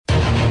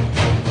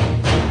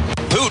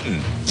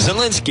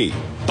Zelensky,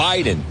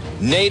 Biden,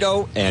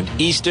 NATO, and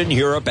Eastern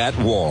Europe at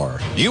war.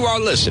 You are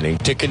listening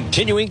to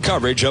continuing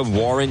coverage of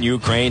war in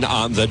Ukraine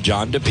on The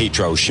John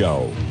DePetro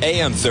Show.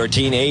 AM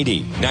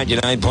 1380,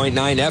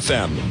 99.9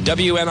 FM,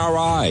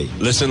 WNRI.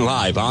 Listen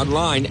live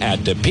online at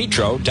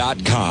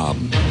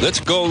DePetro.com.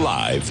 Let's go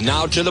live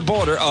now to the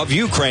border of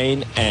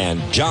Ukraine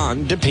and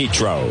John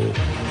DePetro.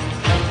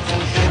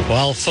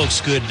 Well,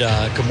 folks, good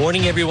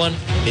morning, everyone.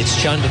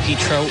 It's John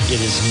DePetro. It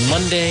is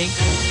Monday,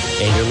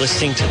 and you're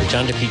listening to the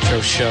John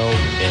DePetro Show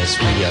as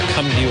we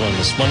come to you on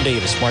this Monday.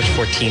 It is March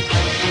 14th.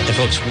 And,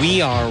 folks,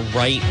 we are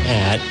right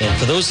at, and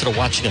for those that are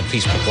watching on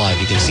Facebook Live,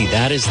 you can see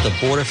that is the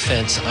border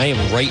fence. I am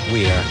right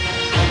where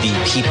the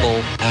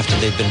people, after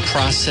they've been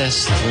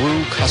processed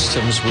through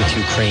customs with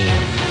Ukraine,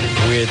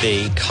 where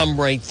they come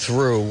right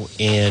through,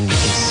 and you can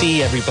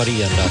see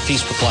everybody on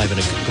Facebook Live. And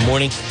good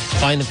morning.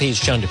 Find the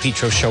page, John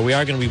DePetro Show. We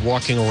are going to be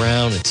walking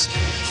around. It's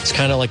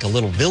kind of like a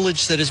little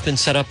village that has been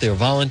set up. There are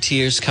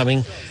volunteers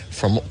coming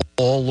from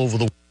all over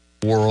the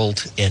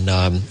world, and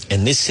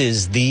this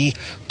is the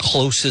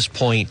closest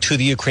point to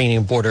the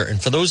Ukrainian border.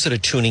 And for those that are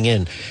tuning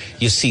in,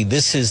 you see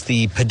this is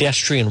the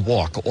pedestrian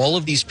walk. All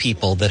of these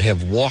people that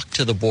have walked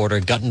to the border,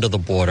 gotten to the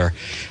border,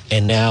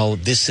 and now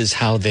this is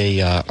how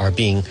they are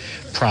being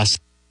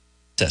processed.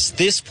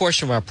 This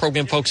portion of our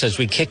program, folks, as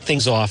we kick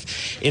things off,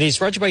 it is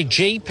brought to you by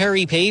J.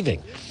 Perry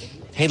Paving.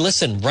 Hey,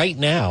 listen, right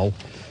now,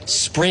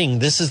 spring,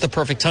 this is the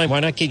perfect time. Why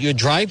not get your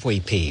driveway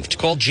paved?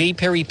 Call J.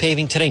 Perry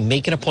Paving today.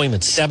 Make an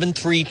appointment,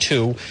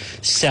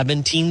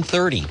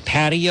 732-1730.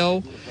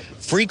 Patio,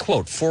 free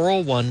quote,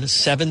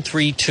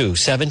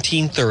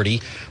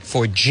 401-732-1730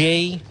 for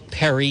J.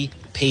 Perry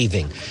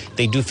Paving.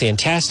 They do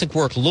fantastic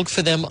work. Look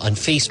for them on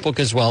Facebook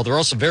as well. They're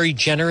also very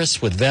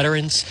generous with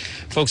veterans.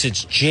 Folks,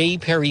 it's J.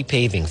 Perry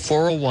Paving,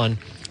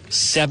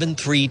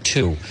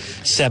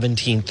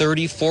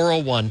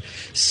 401-732-1730,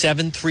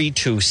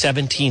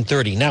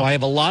 401-732-1730. Now, I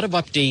have a lot of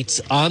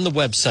updates on the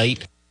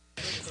website,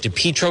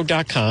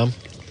 DePetro.com.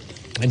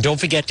 And don't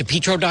forget,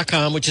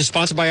 DePetro.com, which is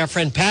sponsored by our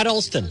friend Pat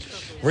Elston,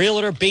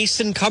 realtor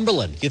based in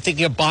Cumberland. You're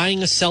thinking of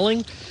buying or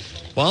selling?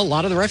 Well, a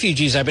lot of the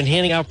refugees, I've been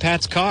handing out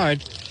Pat's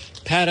card.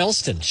 Pat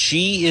Elston,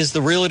 she is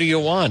the realtor you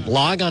want.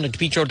 Log on to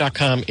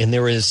DePetro.com, and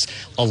there is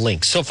a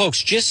link. So,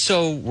 folks, just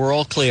so we're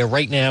all clear,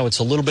 right now it's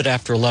a little bit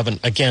after 11.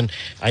 Again,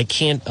 I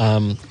can't,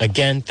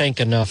 thank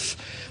enough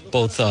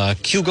both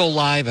Hugo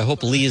Live. I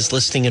hope Lee is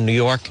listening in New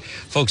York.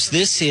 Folks,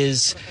 this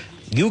is,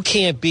 you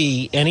can't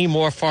be any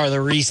more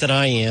farther east than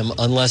I am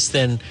unless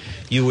then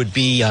you would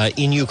be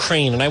in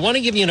Ukraine. And I want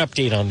to give you an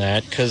update on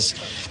that because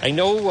I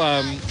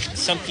know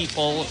some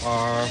people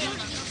are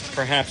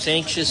perhaps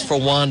anxious for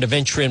Juan to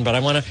venture in, but I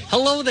want to...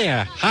 Hello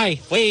there. Hi.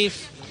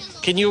 Wave.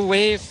 Can you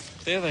wave?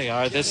 There they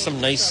are. There's some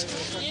nice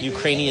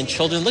Ukrainian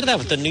children. Look at that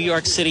with the New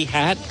York City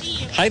hat.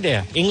 Hi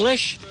there.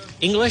 English?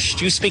 English?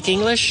 Do you speak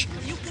English?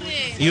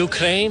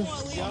 Ukraine.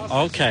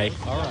 Okay.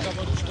 All right.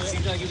 See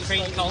the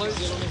Ukraine colors?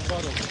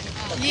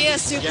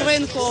 Yes,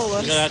 Ukraine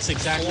colors. No, that's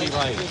exactly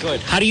right.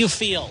 Good. How do you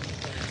feel?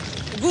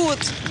 Good.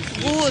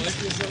 Good.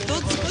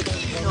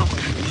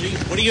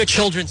 What are your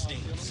children's names?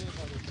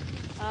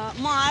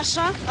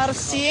 Masha,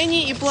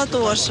 Arseny, and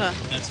Platosha.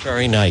 That's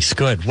very nice.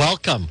 Good.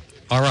 Welcome.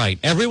 All right.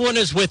 Everyone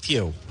is with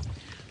you.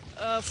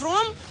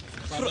 From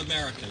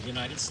America,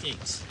 United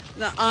States.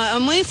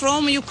 Me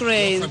from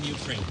Ukraine. You're from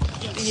Ukraine.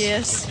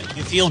 Yes. Okay.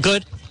 You feel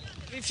good?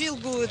 We feel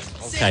good.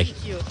 Okay.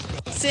 Thank you.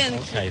 Thank you.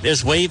 Okay.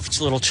 There's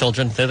Wave's little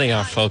children. There they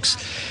are, folks.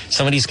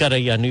 Somebody's got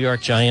a New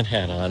York Giant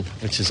hat on,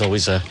 which is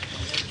always a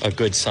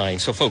good sign.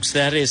 So, folks,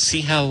 that is,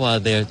 see how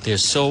they're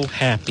so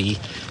happy.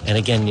 And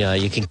again,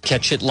 you can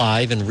catch it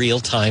live in real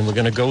time. We're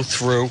going to go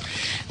through.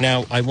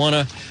 Now, I want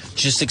to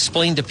just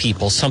explain to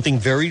people something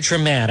very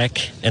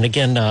dramatic. And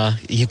again,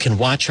 you can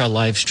watch our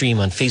live stream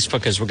on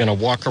Facebook as we're going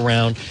to walk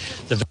around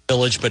the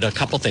village. But a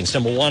couple things.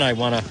 Number one, I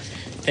want to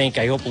thank,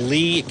 I hope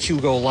Lee at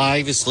Hugo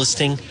Live is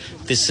listening.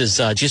 This is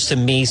just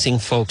amazing,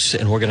 folks.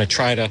 And we're going to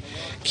try to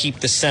keep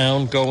the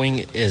sound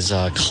going as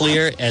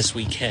clear as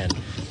we can.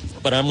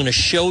 But I'm going to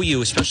show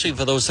you, especially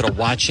for those that are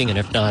watching, and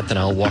if not, then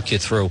I'll walk you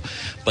through.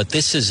 But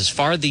this is as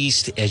far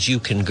east as you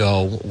can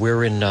go.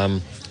 We're in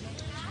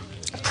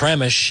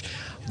Premish.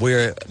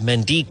 We're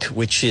Mendik,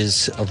 which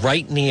is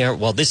right near,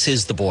 well, this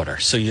is the border.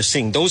 So you're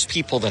seeing those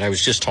people that I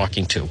was just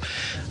talking to.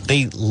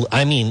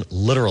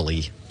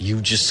 Literally, you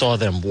just saw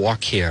them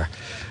walk here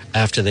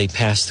after they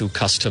passed through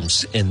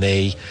customs, and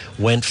they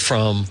went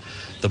from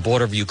the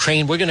border of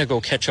Ukraine. We're going to go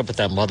catch up with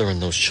that mother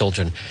and those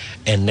children.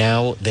 And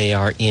now they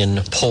are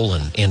in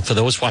Poland. And for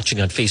those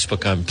watching on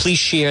Facebook, please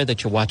share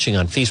that you're watching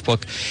on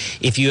Facebook.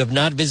 If you have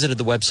not visited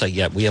the website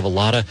yet, we have a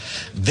lot of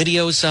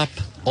videos up.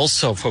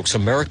 Also, folks,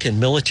 American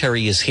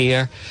military is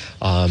here.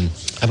 I'm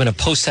going to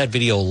post that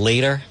video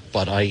later,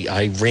 but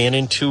I ran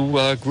into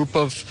a group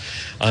of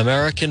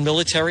American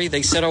military.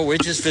 They said, we're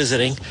just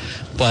visiting.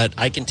 But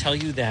I can tell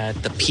you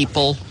that the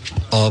people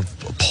of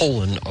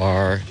Poland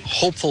are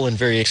hopeful and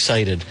very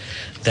excited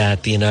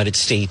that the United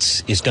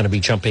States is going to be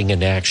jumping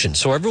into action.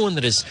 So everyone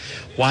that is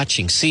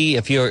watching, see,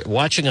 if you're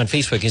watching on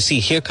Facebook, you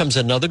see here comes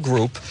another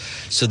group.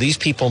 So these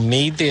people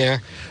made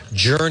their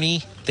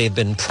journey They've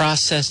been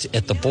processed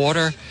at the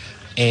border,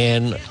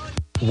 and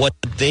what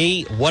do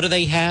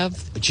they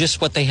have?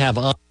 Just what they have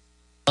on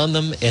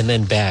them, and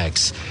then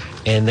bags,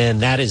 and then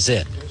that is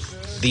it.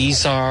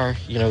 These are,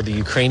 the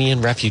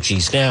Ukrainian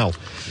refugees. Now,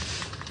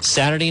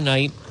 Saturday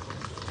night.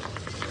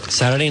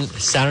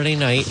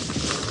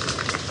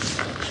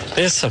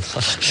 There's some.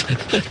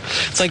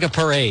 It's like a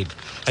parade.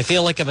 I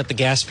feel like I'm at the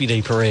Gaspee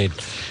Day parade.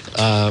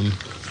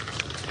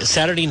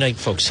 Saturday night,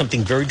 folks,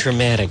 something very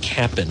dramatic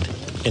happened,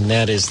 and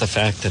that is the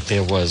fact that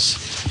there was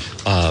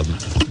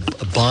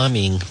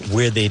bombing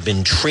where they'd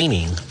been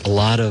training a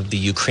lot of the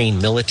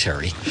Ukraine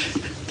military.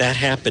 That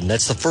happened.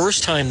 That's the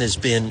first time there's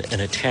been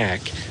an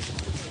attack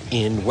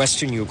in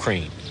Western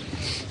Ukraine.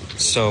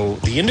 So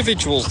the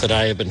individuals that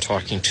I have been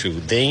talking to,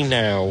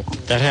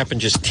 that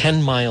happened just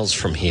 10 miles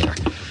from here.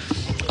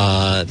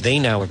 They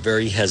now are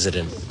very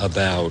hesitant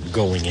about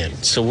going in.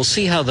 So we'll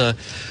see how the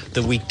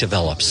week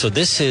develops. So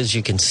this is,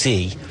 you can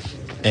see,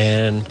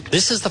 and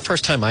this is the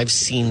first time I've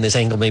seen this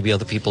angle. Maybe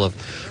other people have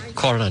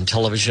caught it on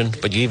television,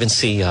 but you even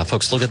see,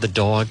 folks, look at the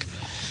dog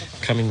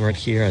coming right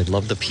here. I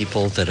love the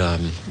people that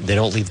they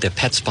don't leave their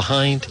pets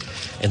behind.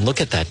 And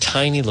look at that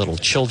tiny little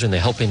children. They're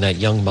helping that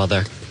young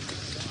mother.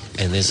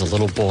 And there's a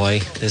little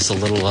boy. There's a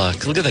little,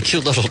 look at the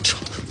cute little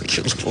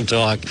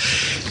dog.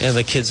 And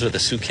the kids with the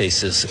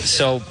suitcases.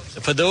 So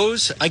for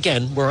those,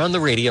 again, we're on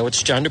the radio.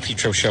 It's John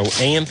DePietro Show,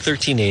 AM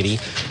 1380,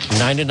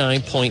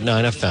 99.9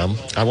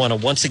 FM. I want to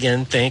once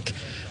again thank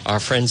our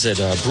friends at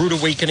Brood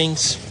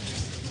Awakenings.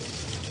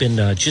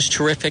 Been just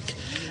terrific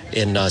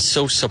and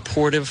so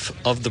supportive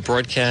of the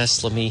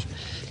broadcast. Let me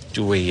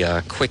do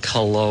a quick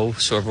hello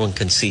so everyone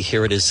can see.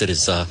 Here it is. It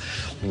is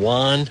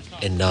Juan,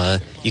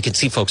 and you can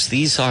see, folks,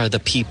 these are the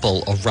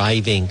people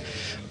arriving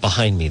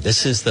behind me.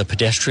 This is the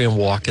pedestrian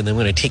walk, and then I'm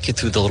going to take you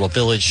through the little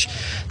village.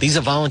 These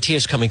are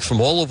volunteers coming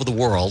from all over the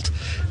world,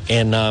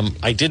 and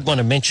I did want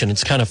to mention,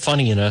 it's kind of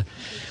funny, I'm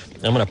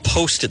going to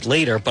post it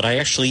later, but I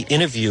actually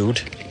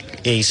interviewed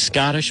a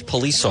Scottish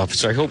police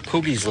officer, I hope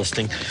Coogie's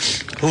listening,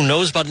 who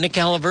knows about Nick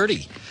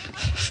Aliverti.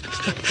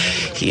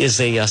 He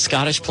is a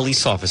Scottish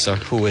police officer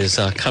who has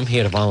come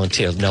here to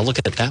volunteer. Now look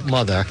at that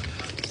mother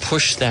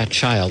push that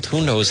child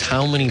who knows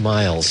how many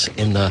miles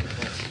in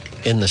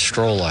the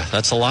stroller.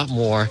 That's a lot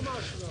more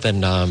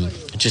than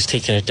just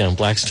taking it down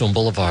Blackstone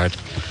Boulevard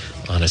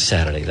on a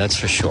Saturday, that's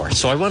for sure.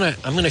 So I'm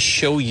going to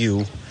show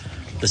you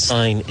the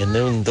sign, and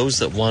then those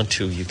that want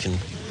to, you can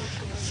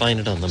find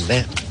it on the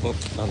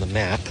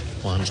map.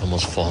 Juan's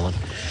almost fallen.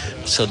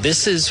 So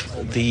this is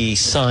the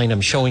sign.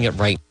 I'm showing it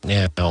right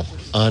now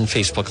on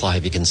Facebook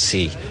Live. You can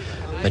see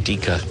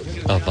Madika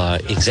of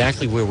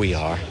exactly where we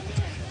are.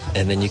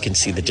 And then you can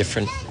see the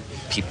different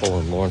people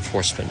in law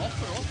enforcement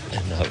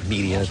and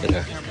media that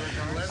are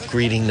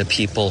greeting the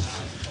people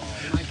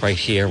right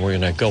here. We're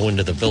going to go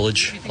into the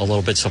village a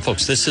little bit. So,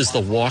 folks, this is the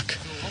walk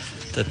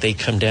that they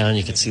come down.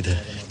 You can see the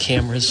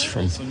cameras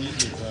from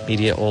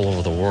media all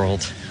over the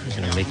world. We're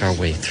going to make our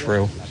way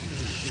through.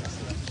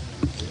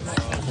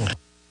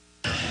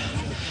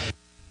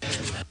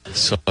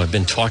 So I've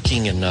been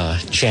talking and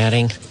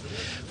chatting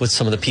with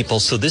some of the people.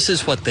 So this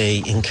is what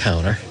they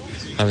encounter.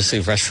 Obviously,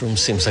 restroom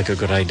seems like a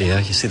good idea.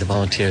 You see the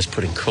volunteers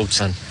putting coats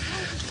on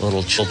the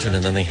little children,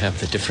 and then they have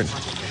the different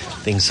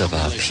things of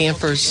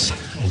Pampers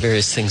and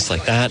various things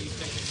like that.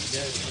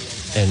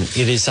 And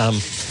it is,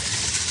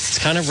 it's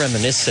kind of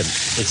reminiscent.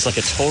 It's like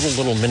a total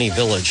little mini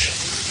village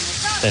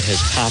that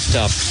has popped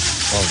up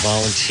of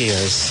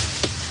volunteers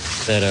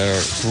that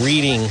are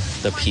greeting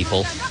the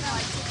people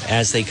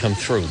as they come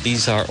through.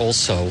 These are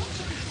also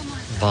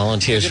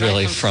volunteers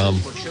really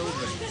from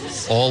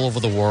all over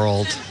the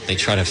world. They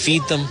try to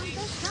feed them,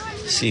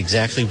 see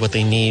exactly what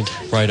they need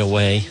right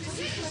away.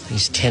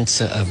 These tents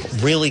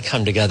have really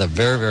come together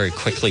very, very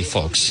quickly,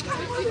 folks.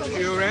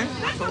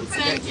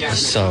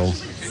 So,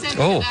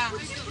 oh,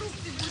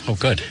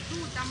 good.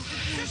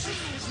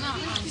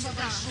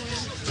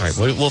 All right,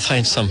 we'll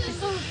find some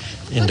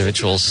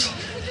individuals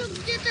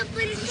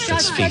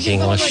that speak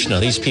English. Now,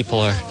 these people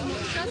are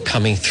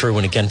coming through,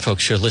 and again,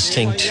 folks, you're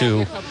listening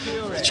to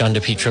the John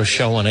DePietro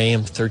Show on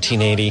AM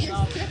 1380,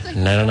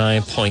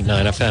 99.9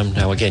 FM.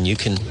 Now, again, you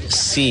can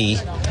see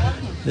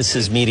this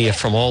is media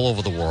from all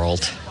over the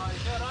world,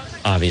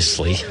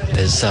 obviously,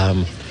 as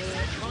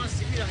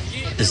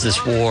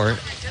this war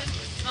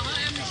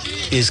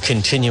is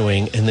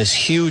continuing and this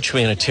huge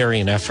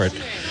humanitarian effort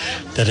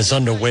that is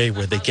underway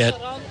where they get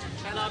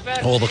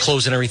all the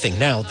clothes and everything.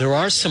 Now, there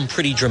are some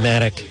pretty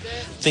dramatic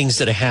things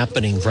that are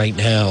happening right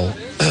now.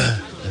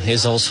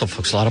 Here's also,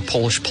 folks, a lot of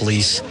Polish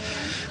police.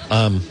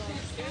 And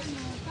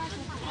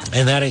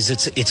that is,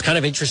 it's kind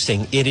of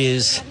interesting. It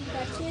is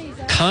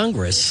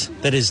Congress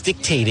that is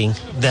dictating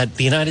that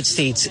the United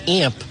States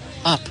amp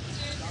up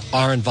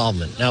our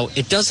involvement. Now,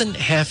 it does not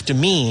have to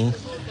mean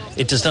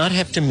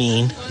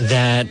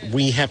that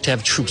we have to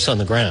have troops on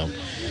the ground.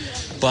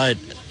 But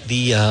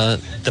the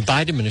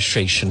Biden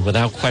administration,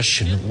 without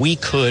question, we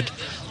could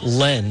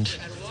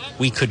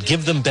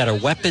give them better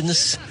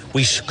weapons.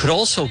 We could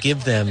also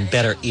give them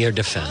better air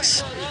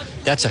defense.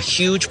 That's a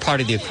huge part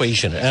of the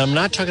equation. And I'm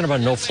not talking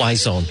about no-fly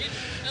zone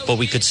but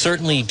we could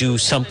certainly do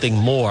something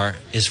more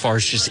as far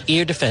as just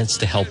air defense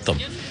to help them.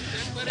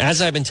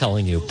 As I've been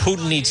telling you,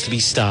 Putin needs to be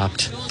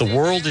stopped. The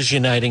world is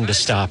uniting to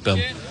stop him.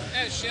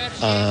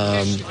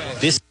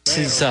 This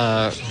is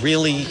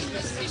really,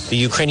 the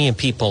Ukrainian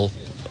people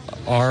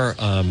are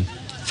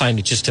find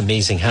it just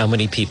amazing how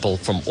many people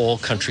from all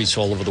countries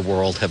all over the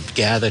world have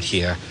gathered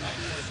here.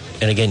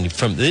 And again,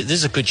 this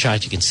is a good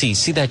shot you can see.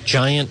 See that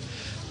giant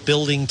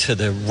building to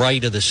the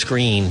right of the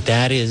screen?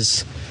 That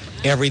is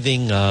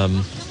everything,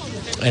 and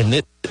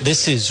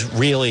this is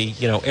really,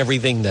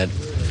 everything that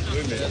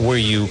where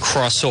you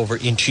cross over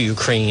into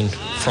Ukraine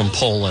from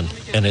Poland,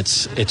 and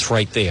it's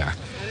right there.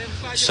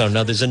 So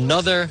now there's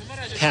another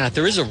path.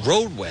 There is a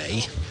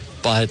roadway,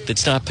 but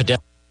it's not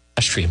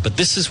pedestrian. But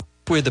this is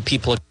where the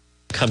people are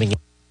coming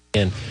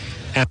in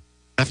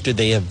after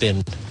they have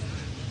been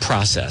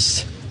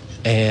processed.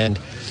 And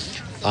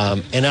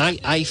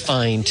I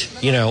find,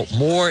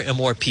 more and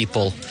more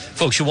people,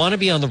 folks, you want to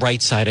be on the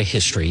right side of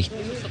history.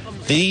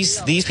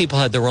 These people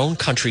had their own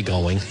country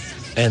going,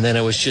 and then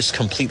it was just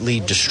completely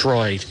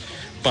destroyed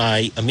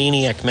by a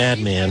maniac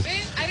madman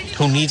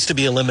who needs to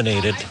be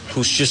eliminated,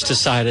 who's just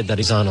decided that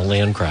he's on a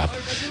land grab.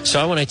 So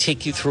I want to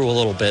take you through a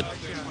little bit,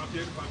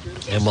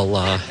 and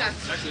we'll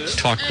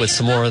talk with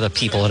some more of the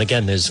people. And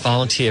again, there's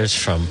volunteers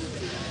from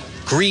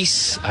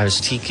Greece. I was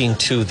speaking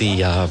to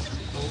the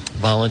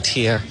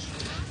volunteer.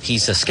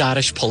 He's a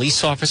Scottish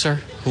police officer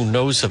who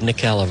knows of Nick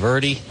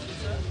Alaverdi.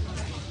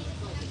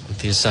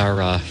 There's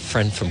our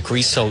friend from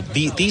Greece. So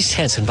these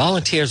tents, and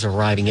volunteers are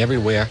arriving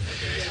everywhere.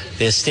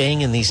 They're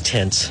staying in these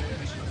tents.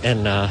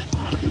 And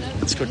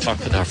let's go talk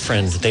with our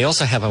friend. They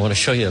also have, I want to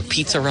show you, a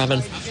pizza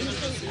oven.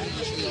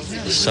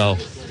 So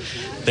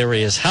there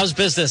he is. How's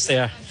business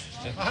there?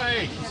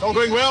 Hi, all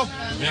going well?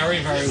 Very,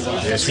 very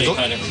well. Yes, Say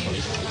hi to everybody.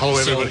 Hello,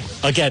 everybody.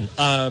 So, again,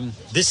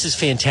 this is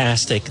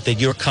fantastic that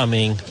you're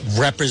coming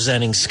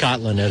representing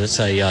Scotland as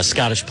a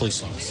Scottish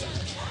police officer.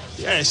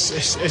 Yeah,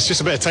 it's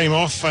just a bit of time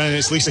off, and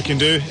it's the least I can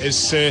do.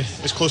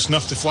 It's close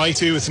enough to fly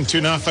to within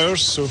 2.5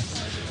 hours, so,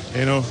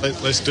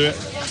 let's do it.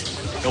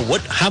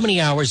 How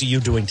many hours are you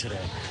doing today?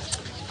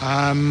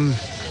 I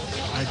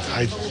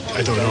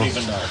don't know.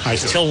 Even know.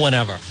 Till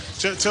whenever.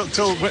 Till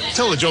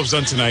the job's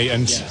done tonight,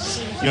 and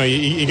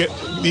you get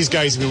these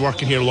guys have been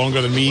working here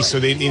longer than me,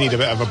 so they need a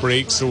bit of a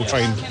break. So we'll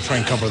try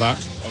and cover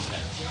that.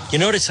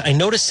 I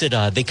noticed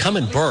that they come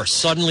in bursts.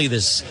 Suddenly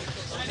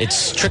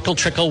it's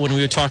trickle when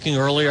we were talking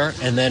earlier,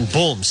 and then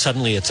boom,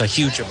 suddenly it's a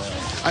huge amount.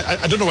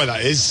 I don't know why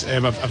that is.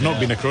 I've not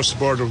been across the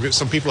border. We've got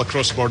some people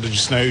across the border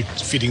just now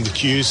feeding the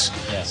queues,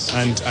 yes,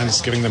 and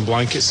it's giving them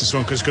blankets and so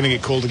on, because it's going to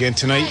get cold again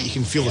tonight. You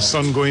can feel the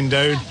sun going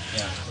down.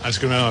 Yeah. And it's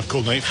going to have a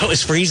cold night. It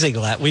was freezing.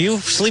 Were you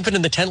sleeping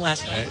in the tent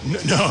last night?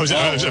 No, I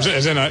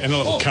was in a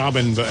little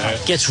cabin, but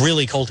it gets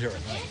really cold here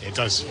at night. It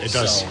does.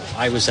 So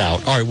I was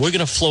out. All right, we're going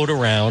to float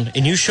around,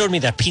 and you showed me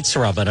that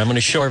pizza oven. I'm going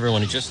to show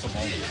everyone in just a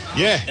moment.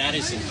 Yeah, that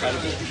is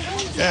incredible.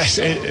 Yes,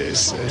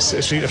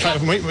 it's in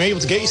fact, we might be able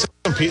to get you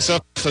some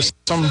pizza. There's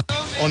some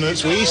on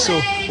its way, so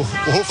we'll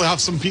hopefully have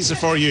some pizza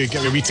for you.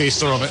 Get a wee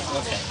taster of it.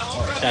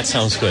 Okay. That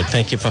sounds good.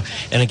 Thank you.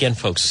 And again,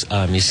 folks,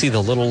 you see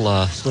the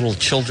little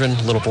children,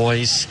 little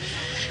boys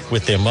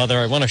with their mother.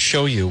 I want to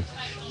show you.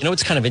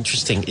 What's kind of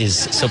interesting is,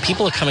 so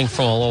people are coming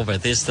from all over.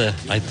 There's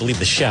I believe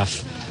the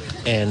chef,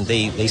 and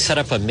they set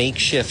up a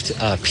makeshift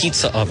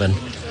pizza oven,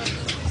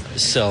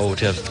 so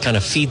to kind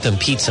of feed them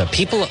pizza.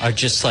 People are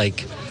just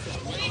like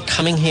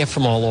coming here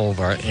from all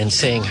over and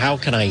saying, how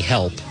can I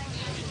help?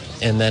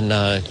 And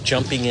then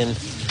jumping in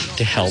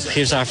to help.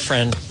 Here's our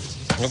friend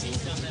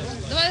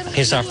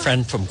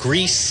from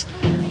Greece,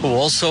 who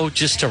also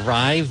just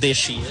arrived. There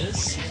she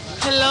is.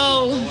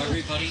 Hello. Hello,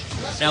 everybody.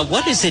 Now,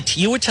 what is it,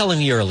 you were telling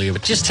me earlier,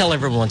 but just tell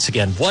everyone once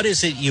again, what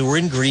is it, you were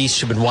in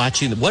Greece, you've been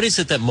watching, what is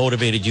it that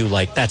motivated you,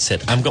 like, that's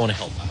it, I'm going to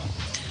help out?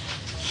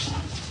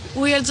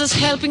 We are just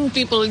helping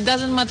people. It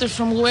doesn't matter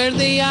from where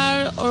they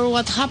are or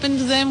what happened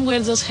to them.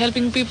 We're just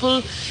helping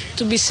people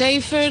to be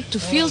safer, to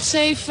feel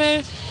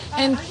safer,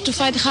 and to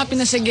find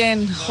happiness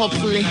again,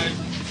 hopefully.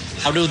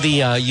 How do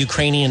the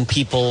Ukrainian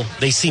people,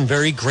 they seem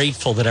very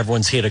grateful that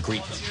everyone's here to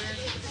greet them.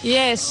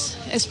 Yes,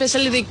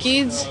 especially the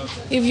kids.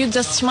 If you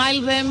just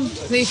smile them,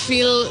 they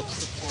feel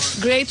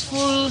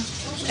grateful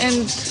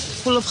and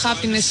full of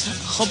happiness,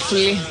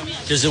 hopefully.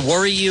 Does it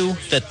worry you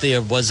that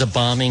there was a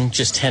bombing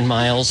just 10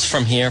 miles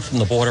from here, from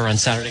the border on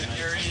Saturday?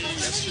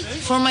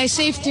 For my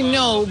safety,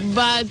 no,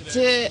 but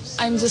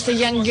I'm just a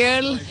young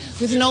girl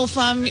with no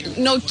family,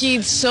 no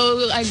kids,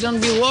 so I don't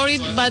be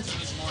worried, but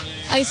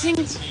I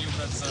think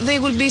they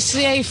will be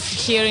safe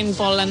here in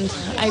Poland.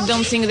 I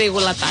don't think they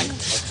will attack.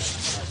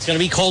 It's going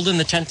to be cold in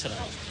the tent tonight.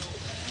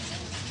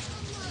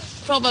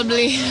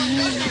 Probably.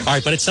 All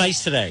right, but it's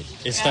nice today.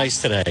 It's nice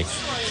today.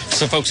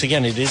 So, folks,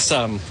 again, it is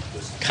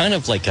kind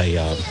of like a,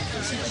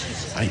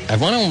 I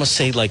want to almost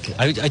say, like,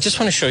 I just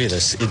want to show you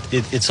this.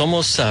 It's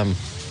almost kind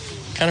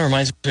of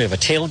reminds me of a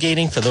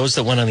tailgating for those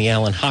that went on the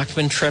Alan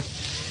Hochman trip.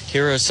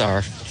 Here is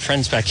our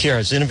friends back here. I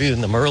was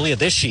interviewing them earlier.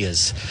 There she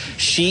is.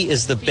 She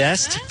is the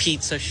best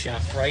pizza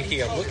chef right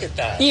here. Look at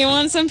that. You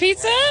want some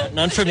pizza?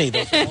 None for me,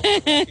 though.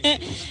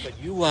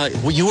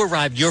 But you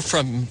arrived. You're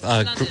from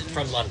London.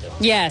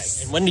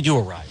 Yes. And when did you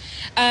arrive?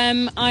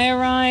 I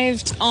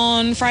arrived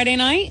on Friday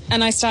night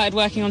and I started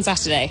working on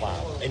Saturday.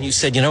 Wow. And you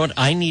said, you know what?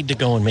 I need to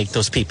go and make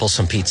those people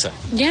some pizza.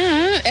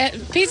 Yeah,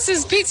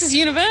 pizza's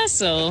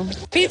universal.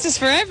 Pizza's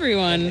for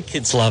everyone.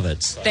 Kids love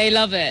it. They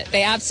love it.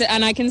 They absolutely,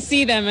 and I can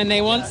see them and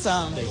they want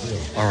some.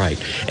 All right.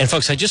 And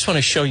folks, I just want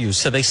to show you.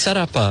 So they set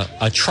up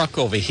a truck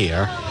over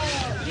here,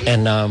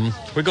 and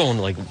we're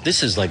going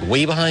this is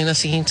way behind the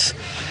scenes.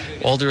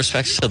 All due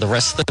respect to the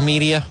rest of the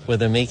media, where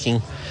they're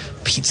making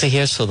pizza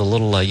here, so the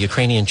little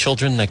Ukrainian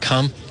children that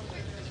come.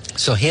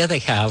 So here they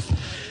have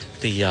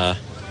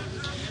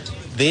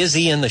there's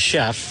Ian, the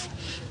chef,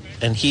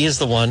 and he is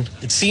the one.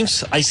 It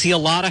seems I see a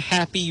lot of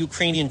happy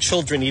Ukrainian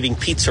children eating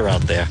pizza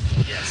out there.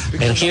 Yes.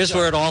 And here's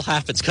where it all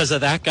happens, because of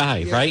that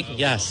guy, right?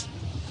 Yes.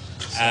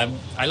 I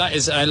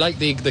like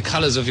the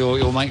colours of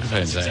your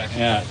microphones there. Exactly.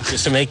 Yeah,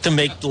 just to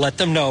let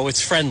them know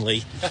it's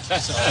friendly.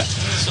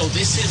 So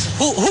this is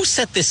who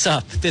set this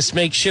up? This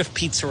makeshift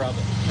pizza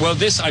oven. Well,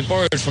 this I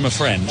borrowed from a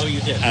friend. Oh,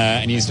 you did.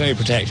 And he's very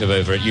protective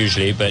over it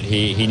usually, but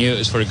he knew it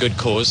was for a good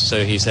cause,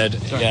 so he said,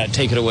 "Yeah,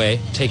 take it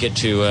away, take it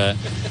to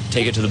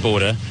the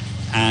border."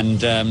 And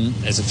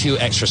there's a few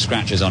extra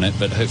scratches on it,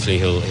 but hopefully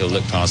he'll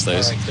look past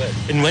those. All right, good.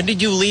 And when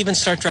did you leave and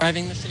start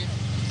driving this year?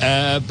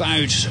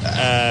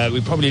 We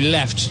probably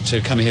left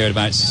to come here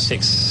about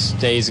 6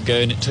 days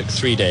ago, and it took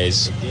 3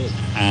 days.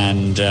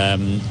 And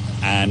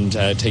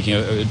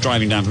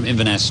driving down from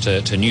Inverness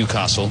to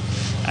Newcastle,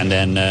 and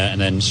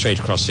then straight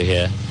across to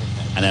here,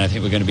 and then I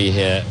think we're going to be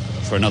here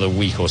for another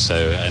week or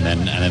so, and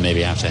then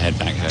maybe have to head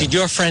back home. Did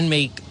your friend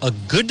make a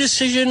good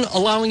decision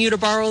allowing you to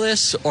borrow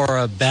this, or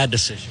a bad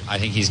decision? I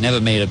think he's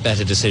never made a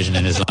better decision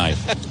in his life.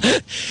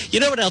 You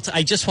know what else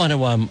I just want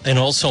to and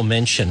also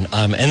mention,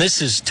 and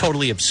this is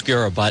totally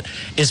obscure, but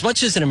as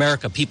much as in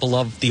America people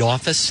love The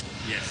Office,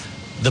 yes,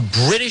 the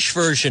British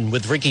version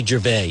with Ricky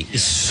Gervais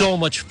is so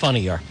much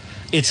funnier.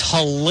 It's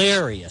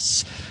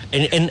hilarious.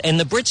 And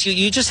the Brits,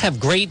 you just have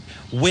great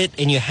wit,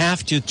 and you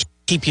have to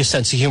keep your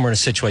sense of humor in a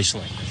situation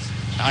like this.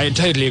 I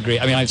totally agree.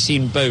 I mean, I've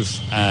seen both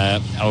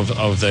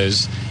of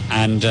those,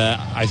 and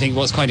I think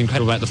what's quite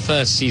incredible about the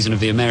first season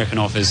of The American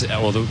Office,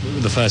 or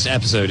the first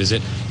episode, is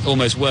it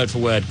almost word for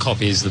word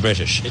copies the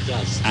British. It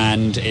does.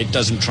 And it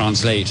doesn't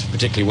translate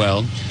particularly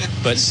well.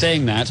 But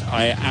saying that,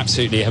 I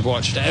absolutely have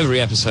watched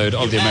every episode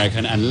of The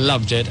American and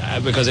loved it,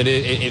 because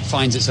it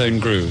finds its own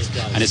groove.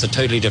 And it's a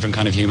totally different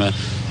kind of humour.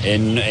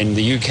 In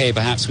the UK,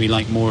 perhaps we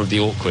like more of the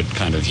awkward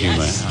kind of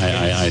humour,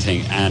 I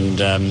think.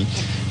 And...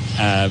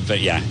 but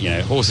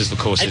yeah, horses for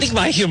courses. I think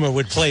my humor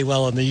would play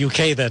well in the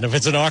UK then, if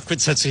it's an awkward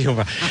sense of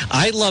humor.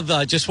 I love,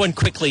 just one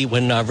quickly,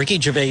 when Ricky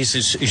Gervais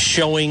is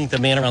showing the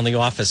man around the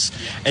office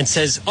and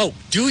says, "Oh,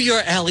 do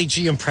your Ali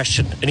G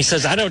impression." And he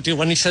says, "I don't do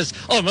one." He says,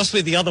 "Oh, it must be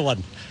the other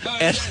one."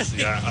 And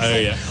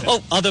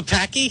oh, other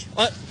Packy?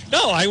 What?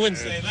 No, I wouldn't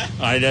say that.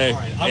 I know.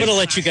 Right, I'm going to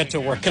let you get to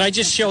work. Can I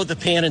just show the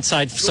pan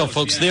inside? So,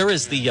 folks, there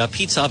is the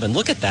pizza oven.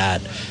 Look at that.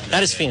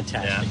 That is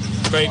fantastic. Yeah.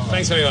 Great.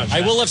 Thanks very much.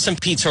 I will have some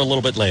pizza a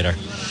little bit later.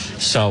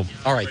 So,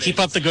 all right, keep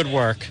up the good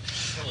work.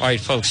 All right,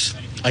 folks,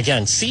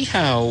 again, see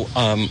how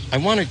I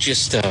want to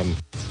just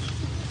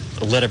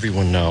let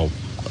everyone know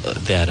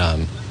that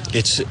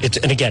it's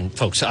and again,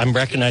 folks, I'm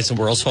recognizing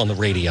we're also on the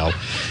radio,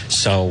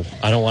 so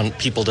I don't want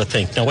people to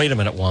think, no, wait a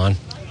minute, Juan.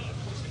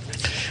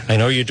 I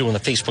know you're doing the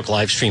Facebook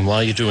live stream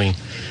while you're doing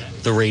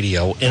the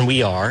radio, and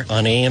we are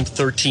on AM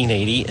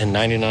 1380 and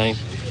 99.9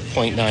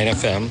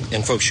 FM.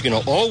 And folks, you can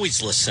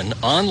always listen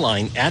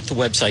online at the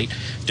website,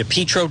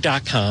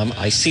 DePietro.com.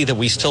 I see that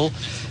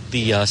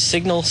the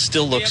signal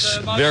still looks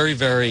very,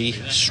 very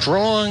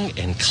strong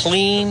and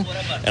clean.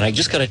 And I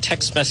just got a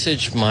text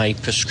message. My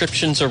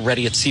prescriptions are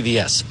ready at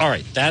CVS. All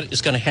right, that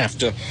is going to have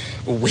to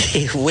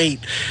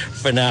wait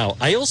for now.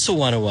 I also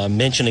want to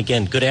mention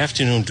again, good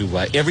afternoon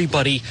to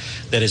everybody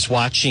that is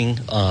watching,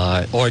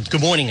 or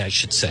good morning, I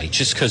should say,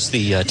 just because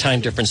the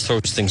time difference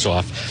throws things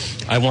off.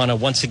 I want to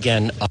once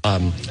again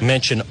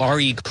mention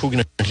R.E.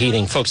 Coogan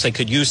Heating. Folks, I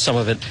could use some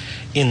of it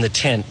in the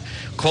tent.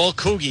 Call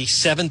Coogie,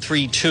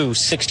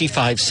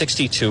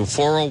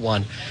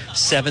 732-6562,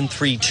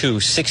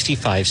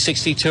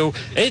 401-732-6562.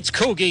 It's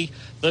Coogie,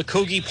 the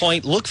Coogie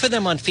Point. Look for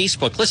them on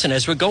Facebook. Listen,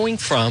 as we're going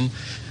from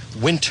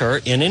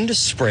winter and into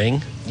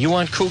spring, you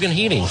want Coogan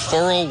Heating,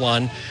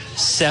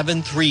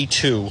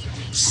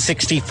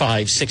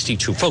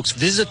 401-732-6562. Folks,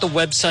 visit the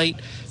website,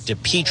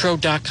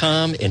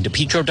 DePietro.com, and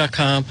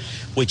DePietro.com,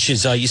 which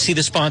is, you see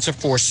the sponsor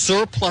for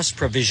Surplus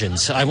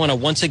Provisions. I want to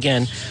once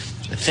again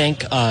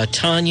thank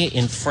Tanya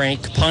and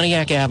Frank,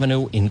 Pontiac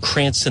Avenue in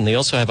Cranston. They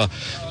also have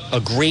a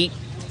great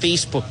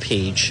Facebook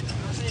page.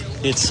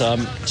 It's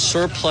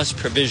Surplus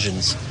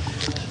Provisions.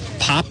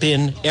 Pop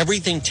in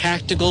everything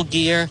tactical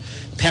gear,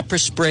 pepper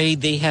spray.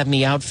 They have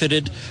me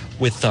outfitted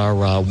with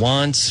our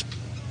wands,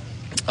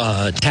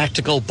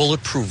 tactical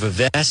bulletproof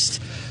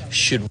vest.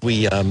 Should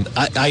we?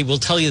 I will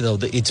tell you though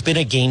that it's been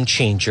a game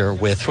changer.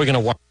 We're going to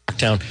walk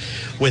down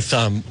with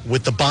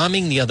the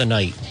bombing the other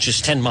night,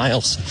 just 10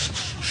 miles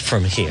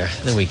from here.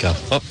 There we go.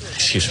 Oh,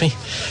 excuse me.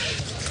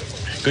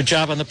 Good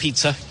job on the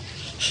pizza.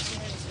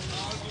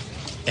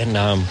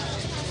 And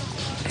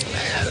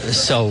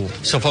so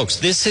folks,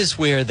 this is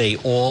where they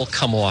all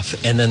come off,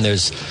 and then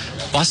there's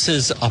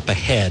buses up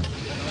ahead.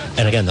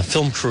 And again, the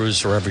film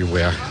crews are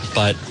everywhere.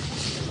 But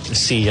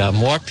see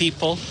more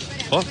people.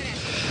 Oh,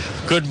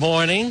 good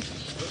morning.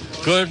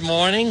 Good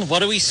morning.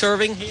 What are we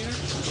serving here?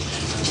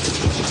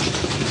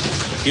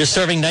 You're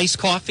serving nice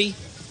coffee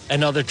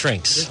and other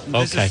drinks.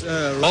 Okay.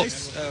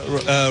 This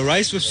is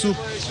rice with soup.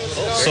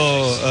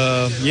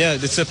 So,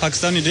 it's a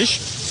Pakistani dish,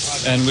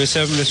 and we're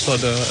serving this for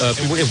the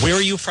people. Where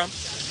are you from?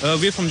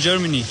 We're from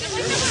Germany.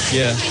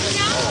 Yeah.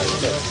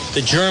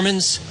 The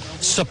Germans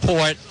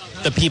support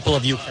the people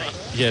of Ukraine.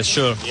 Yeah,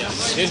 sure.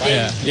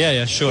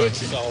 Yeah, sure.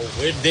 So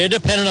they're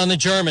dependent on the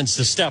Germans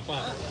to step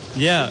up.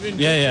 Yeah.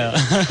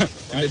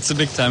 It's a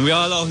big time. We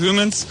all are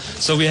humans,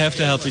 so we have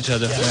to help each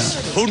other. Yeah.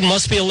 Putin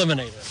must be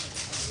eliminated.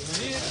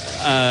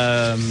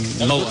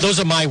 No, those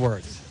are my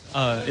words.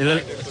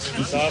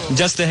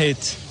 Just the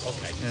hate.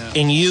 Okay.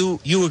 Yeah. And you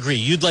agree?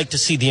 You'd like to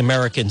see the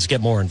Americans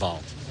get more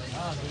involved?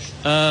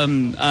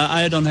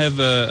 I don't have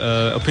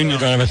an opinion. You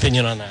don't have an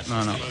opinion on that?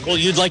 No. Well,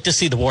 you'd like to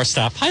see the war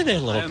stop. Hi there,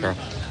 little girl.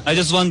 I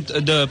just want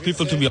the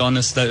people to be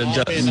honest.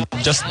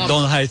 Just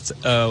don't hide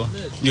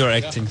your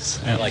actings.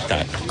 Yeah. I like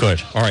that.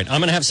 Good. All right.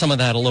 I'm going to have some of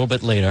that a little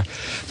bit later.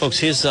 Folks,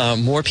 here's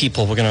more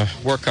people. We're going to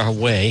work our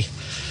way.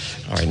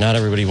 All right. Not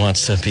everybody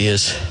wants to be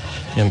as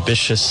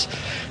ambitious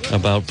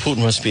about Putin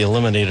must be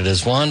eliminated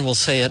as Juan will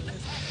say it.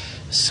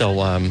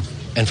 So,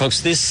 and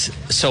folks,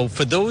 so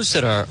for those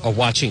that are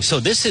watching, so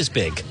this is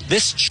big.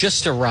 This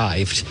just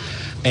arrived,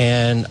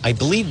 and I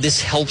believe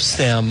this helps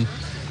them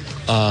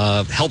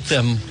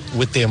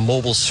with their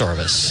mobile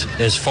service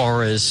as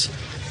far as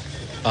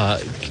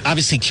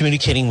obviously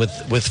communicating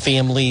with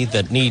family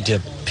that need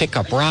to pick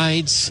up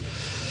rides,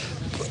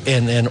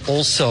 and then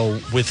also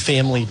with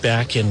family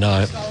back in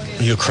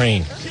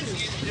Ukraine.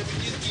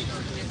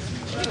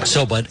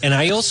 So, and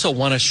I also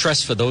want to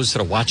stress for those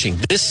that are watching,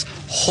 this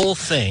whole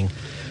thing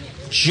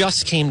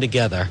just came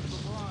together,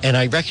 and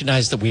I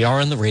recognize that we are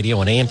on the radio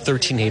on AM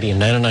 1380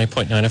 and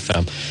 99.9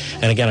 FM.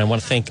 And again, I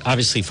want to thank,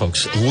 obviously,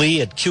 folks,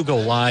 Lee at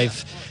QGO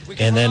Live,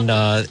 and then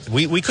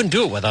we couldn't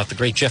do it without the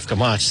great Jeff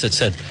Gamach that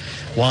said,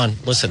 Juan,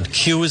 listen,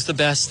 Q is the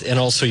best, and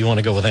also you want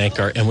to go with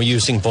Anchor, and we're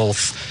using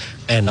both.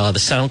 And the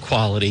sound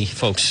quality,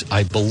 folks,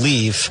 I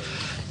believe,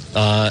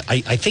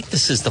 I think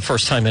this is the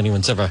first time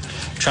anyone's ever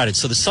tried it.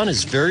 So the sun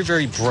is very,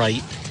 very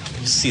bright.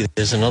 You see,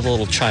 there's another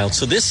little child.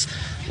 So this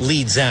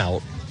leads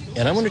out,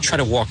 and I'm going to try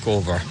to walk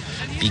over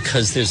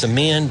because there's a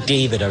man,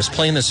 David. I was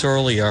playing this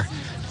earlier,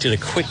 did a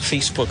quick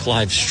Facebook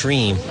live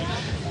stream,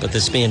 but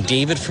this man,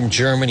 David from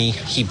Germany,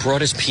 he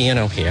brought his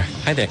piano here.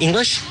 Hi there.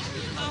 English?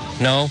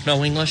 No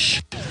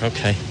English?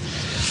 Okay.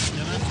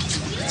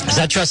 Is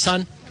that your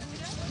son?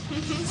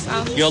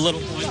 Your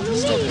little boy?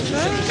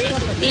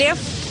 Lev.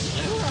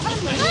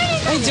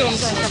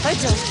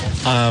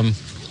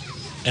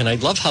 And I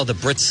love how the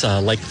Brits,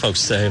 like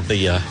folks, they have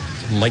the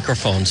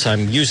microphones.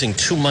 I'm using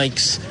two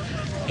mics,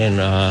 and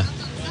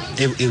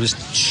it was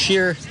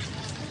sheer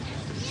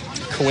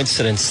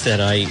coincidence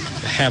that I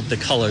have the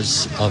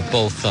colors of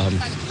both,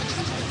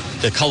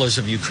 the colors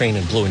of Ukraine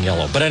in blue and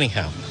yellow. But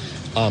anyhow,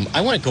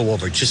 I want to go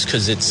over just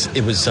because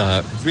it was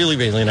really,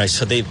 really nice.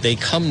 So they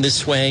come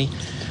this way.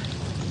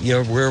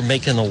 We're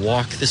making the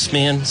walk. This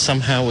man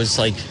somehow is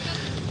like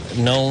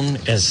known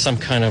as some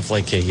kind of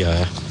like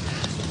a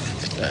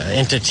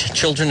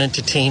children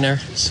entertainer,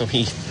 so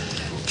he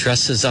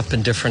dresses up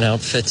in different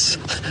outfits.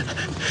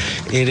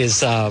 It is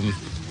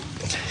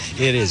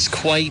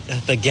quite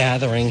the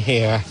gathering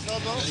here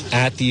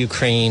at the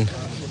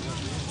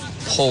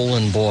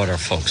Ukraine-Poland border,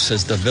 folks,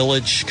 as the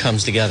village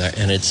comes together,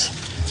 and it's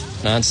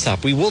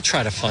nonstop. We will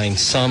try to find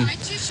some.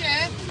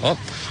 Oh,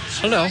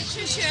 hello.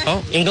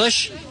 Oh,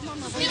 English?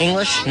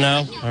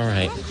 No? All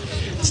right.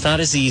 It's not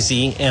as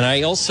easy. And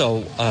I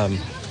also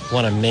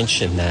want to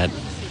mention that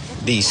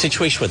the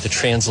situation with the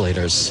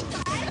translators,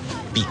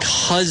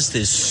 because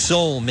there's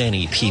so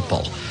many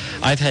people,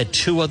 I've had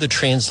two other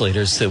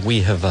translators that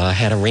we have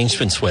had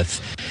arrangements with,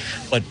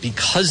 but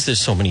because there's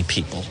so many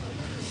people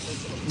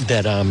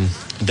that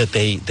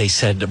they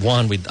said,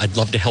 Juan, I'd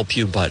love to help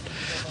you, but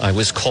I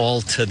was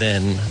called to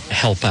then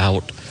help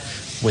out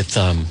with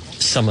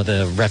some of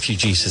the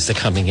refugees as they're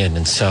coming in,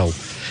 and so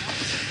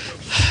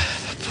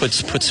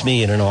puts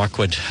me in an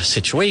awkward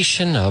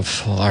situation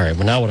of, all right,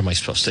 well, now what am I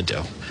supposed to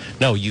do?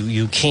 No,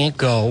 you can't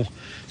go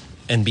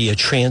and be a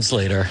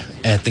translator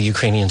at the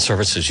Ukrainian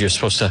services. You're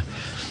supposed to,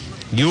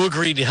 you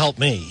agreed to help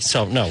me.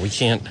 So, no, we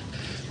can't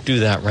do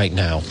that right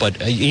now.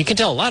 But you can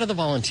tell a lot of the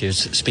volunteers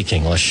speak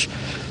English.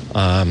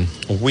 I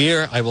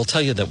will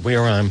tell you that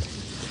where I'm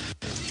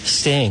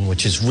staying,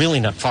 which is really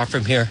not far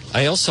from here,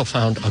 I also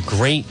found a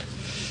great,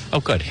 oh,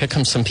 good, here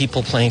comes some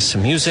people playing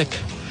some music,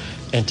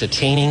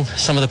 entertaining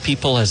some of the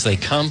people as they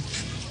come.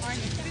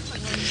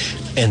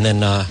 And then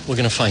we're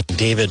going to find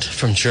David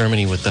from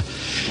Germany with the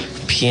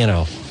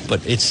piano.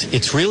 But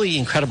it's really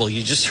incredible.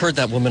 You just heard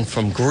that woman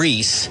from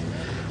Greece,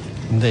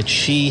 that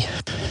she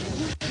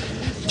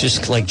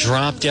just like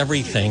dropped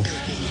everything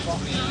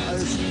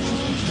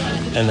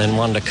and then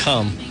wanted to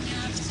come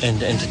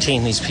and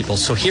entertain these people.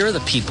 So here are the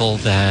people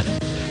that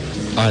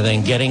are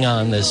then getting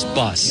on this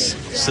bus.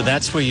 So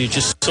that's where you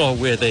just saw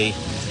where they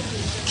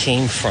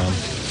came from.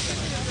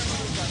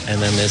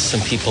 And then there's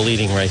some people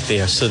eating right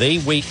there. So they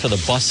wait for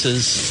the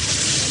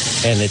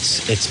buses, and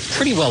it's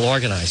pretty well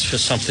organized for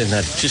something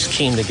that just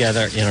came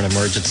together in an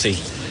emergency.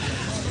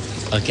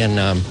 Again,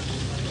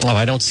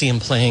 I don't see him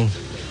playing.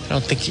 I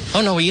don't think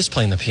he is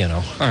playing the piano.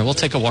 All right, we'll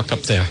take a walk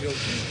up there.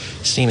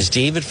 His name is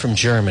David from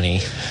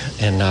Germany.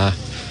 And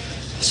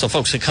so,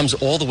 folks, it comes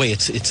all the way.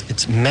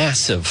 It's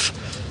massive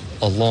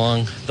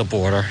along the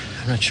border.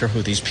 I'm not sure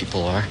who these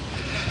people are.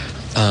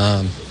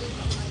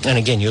 And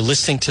again, you're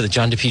listening to the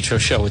John DePietro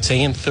Show. It's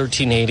AM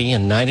 1380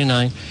 and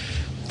 99.9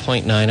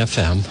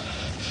 FM.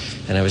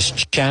 And I was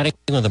chatting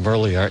with him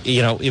earlier.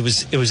 You know, it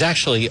was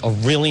actually a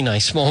really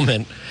nice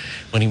moment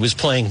when he was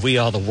playing We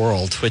Are the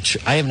World, which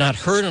I have not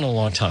heard in a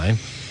long time.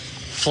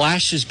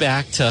 Flashes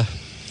back to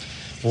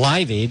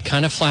Live Aid,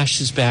 kind of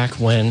flashes back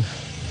when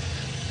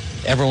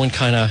everyone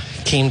kind of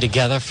came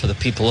together for the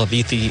people of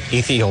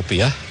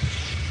Ethiopia.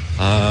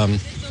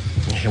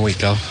 Here we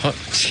go. Oh,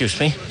 excuse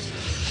me.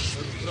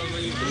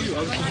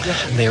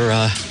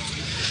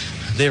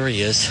 There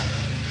he is.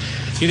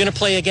 You going to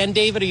play again,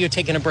 David, or you're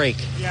taking a break?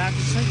 Yeah, I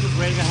can take a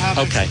break. I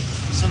have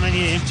so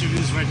many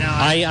interviews right now.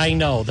 I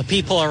know. The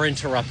people are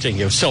interrupting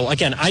you. So,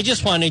 again, I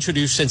just want to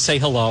introduce and say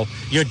hello.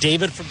 You're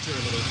David from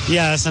Germany.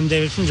 Yes, I'm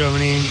David from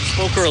Germany.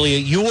 Spoke earlier.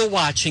 You were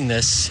watching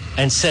this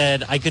and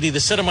said I could either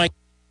sit on my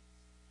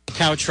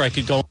couch or I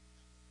could go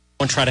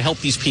and try to help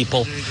these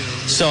people.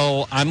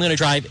 So I'm going to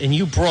drive, and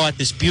you brought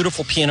this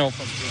beautiful piano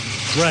from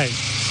Germany. Right.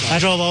 I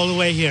drove all the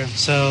way here,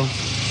 so...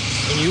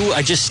 And you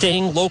are just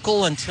staying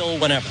local until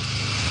whenever?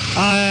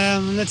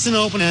 It's an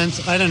open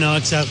end. I don't know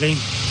exactly.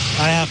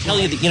 I have to tell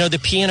you that, the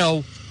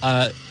piano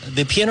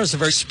is a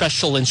very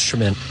special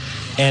instrument,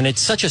 and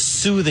it's such a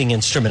soothing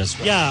instrument as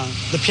well. Yeah,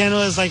 the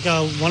piano is like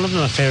one of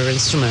my favorite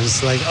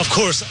instruments. Like, of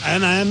course,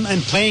 and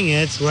I'm playing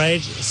it,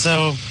 right?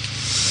 So,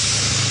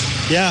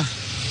 yeah.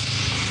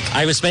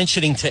 I was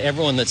mentioning to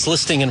everyone that's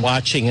listening and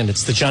watching, and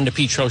it's the John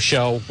DePietro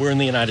Show. We're in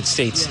the United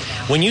States.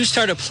 When you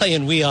started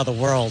playing We Are the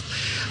World,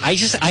 I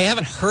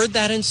haven't heard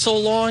that in so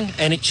long,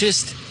 and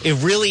it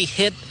really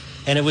hit,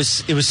 and it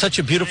was such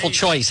a beautiful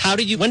choice.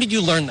 When did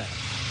you learn that?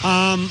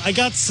 I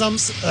got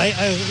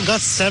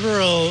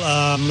several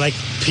like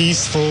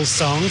peaceful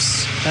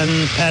songs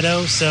and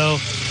pedo, so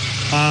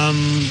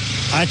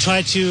I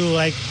try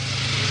to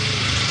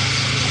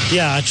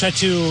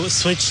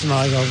switch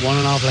like on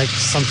and off, like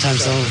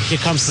sometimes Here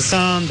Comes the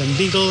Sun, then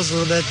Beatles a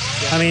little bit.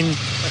 I mean,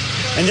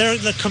 and they're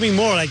coming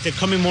more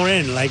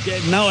in. Like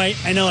now I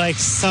know like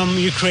some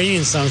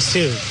Ukrainian songs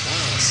too.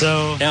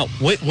 So now,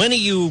 when are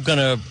you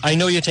gonna? I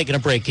know you're taking a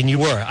break, and you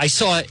were. I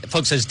saw,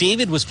 folks, as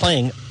David was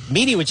playing,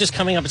 media was just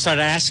coming up and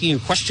started asking you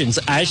questions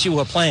as you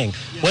were playing.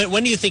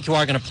 When do you think you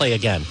are going to play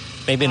again?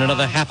 Maybe in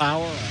another half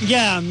hour?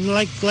 Yeah,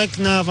 like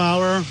an half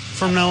hour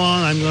from now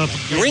on. I'm gonna.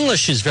 Your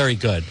English is very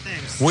good.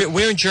 Thanks.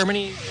 Where in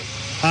Germany?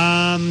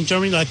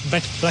 Germany, like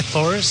Black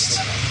Forest.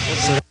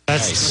 So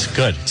that's nice.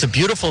 Good. It's a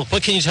beautiful.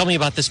 What can you tell me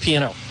about this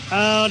piano?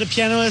 The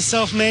piano is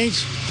self-made.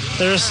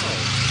 There's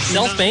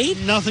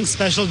self-made? Nothing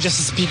special, just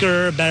a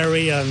speaker,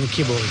 battery, and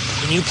keyboard.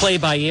 Can you play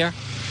by ear?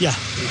 Yeah,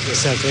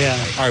 exactly. Yeah.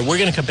 All right, we're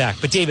going to come back.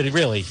 But David,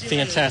 really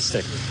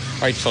fantastic.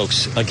 All right,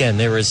 folks. Again,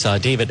 there is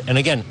David, and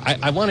again,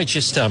 I want to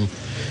just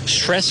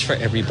stress for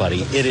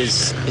everybody.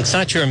 It's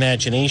not your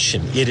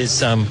imagination. It is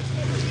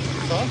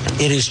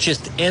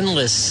just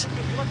endless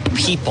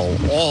people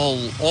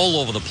all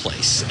over the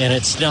place, and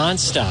it's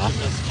nonstop,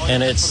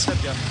 and it's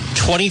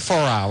 24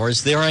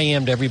 hours. There I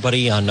am to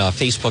everybody on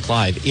Facebook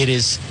Live. It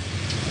is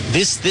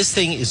this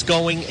thing is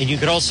going, and you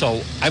could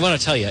also, I want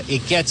to tell you,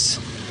 it's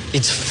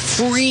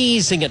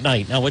freezing at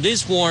night. Now it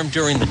is warm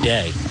during the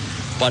day,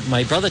 but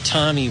my brother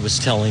Tommy was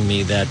telling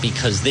me that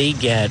because they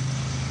get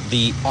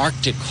the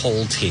Arctic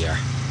cold here,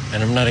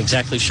 and I'm not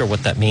exactly sure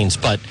what that means,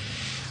 but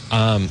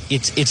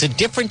it's a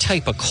different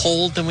type of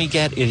cold than we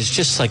get. It is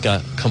just like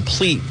a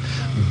complete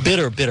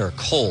bitter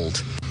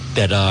cold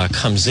that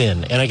comes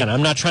in. And again,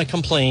 I'm not trying to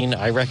complain.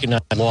 I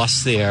recognize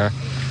lost their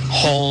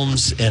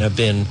homes and have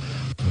been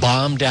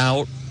bombed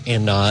out.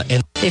 And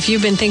if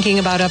you've been thinking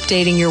about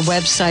updating your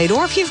website,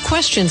 or if you have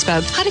questions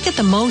about how to get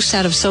the most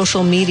out of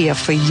social media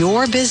for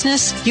your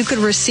business, you could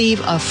receive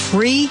a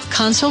free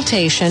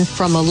consultation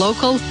from a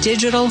local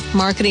digital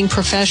marketing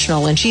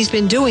professional, and she's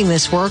been doing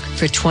this work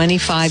for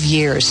 25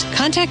 years.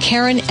 Contact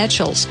Karen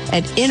Etchels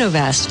at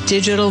Innovast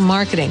Digital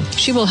Marketing.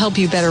 She will help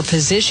you better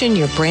position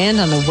your brand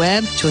on the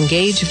web to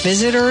engage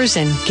visitors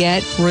and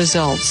get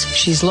results.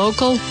 She's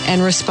local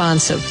and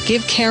responsive.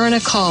 Give Karen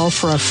a call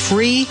for a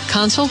free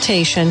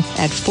consultation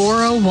at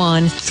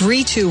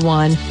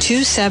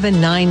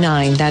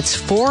 401-321-2799. That's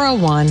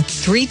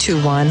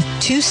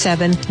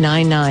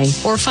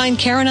 401-321-2799. Or find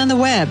Karen on the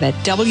web at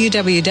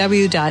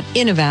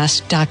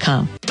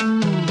www.innovast.com.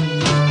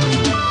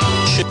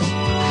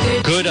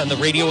 Good on the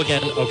radio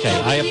again? Okay,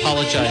 I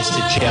apologize to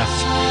Jeff.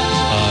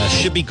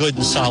 Should be good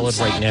and solid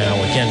right now.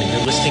 Again,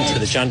 you're listening to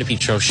the John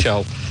DePietro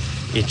Show.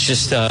 It's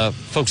just,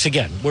 folks,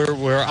 again,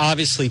 we're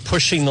obviously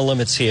pushing the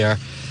limits here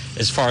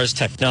as far as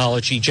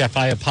technology. Jeff,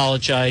 I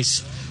apologize.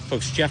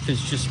 Folks, Jeff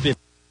has just been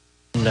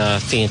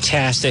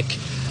fantastic,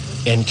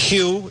 and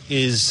Q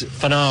is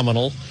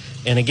phenomenal.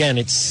 And again,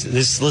 it's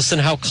this. Listen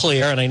how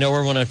clear, and I know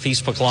everyone on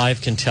Facebook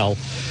Live can tell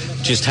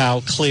just how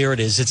clear it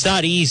is. It's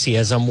not easy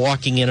as I'm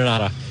walking in and out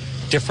of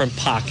different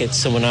pockets,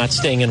 so we're not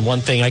staying in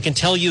one thing. I can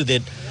tell you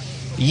that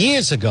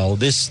years ago,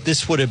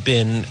 this would have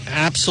been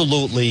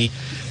absolutely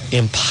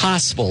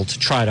impossible to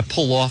try to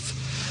pull off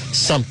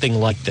something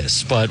like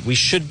this. But we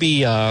should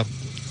be, I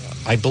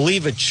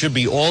believe it should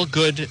be all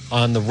good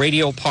on the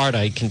radio part.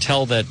 I can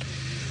tell that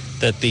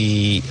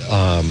the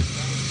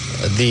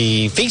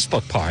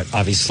Facebook part,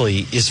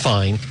 obviously, is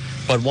fine,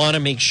 but want to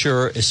make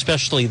sure,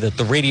 especially that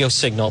the radio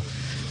signal,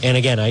 and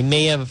again, I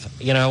may have,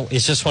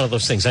 it's just one of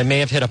those things. I may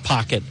have hit a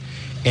pocket,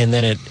 and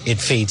then it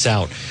fades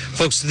out.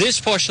 Folks, this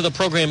portion of the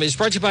program is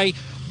brought to you by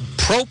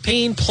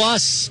Propane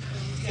Plus.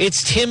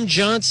 It's Tim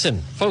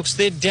Johnson. Folks,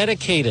 they're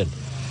dedicated.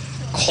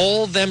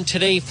 Call them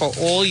today for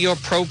all your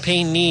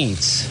propane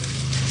needs.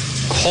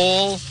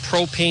 Call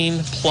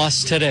Propane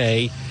Plus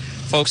today.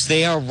 Folks,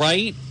 they are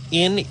right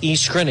in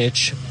East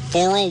Greenwich,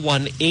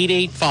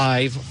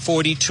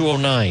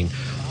 401-885-4209.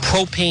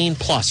 Propane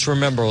Plus.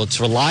 Remember,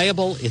 it's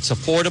reliable, it's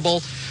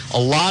affordable. A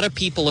lot of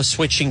people are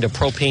switching to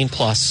Propane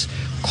Plus.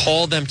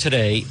 Call them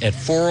today at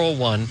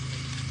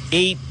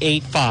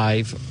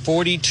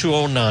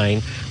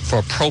 401-885-4209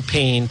 for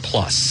Propane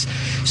Plus.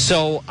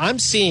 So I'm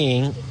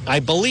seeing, I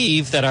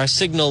believe that our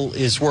signal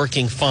is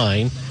working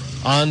fine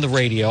on the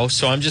radio,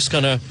 so I'm just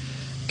going to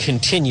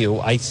continue.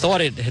 I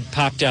thought it had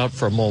popped out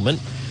for a moment,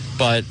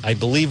 but I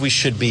believe we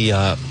should be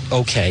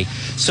okay.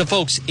 So,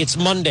 folks, it's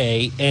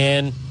Monday,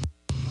 and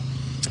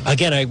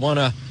again, I want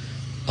to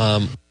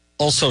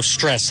also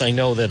stress, I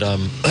know that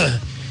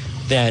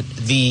that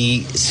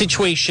the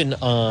situation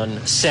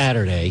on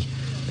Saturday,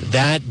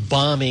 that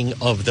bombing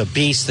of the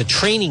base, the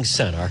training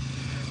center,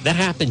 that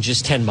happened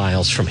just 10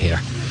 miles from here.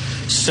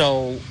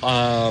 So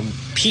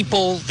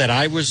people that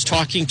I was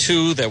talking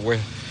to that were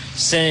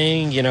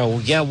saying,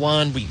 yeah,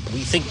 Juan, we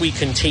think we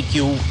can take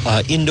you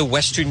into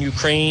Western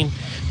Ukraine,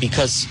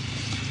 because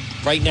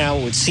right now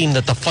it would seem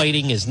that the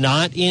fighting is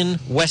not in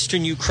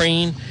Western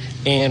Ukraine.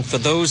 And for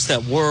those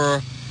that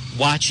were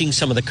watching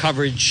some of the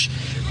coverage,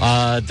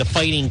 the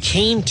fighting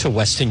came to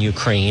Western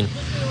Ukraine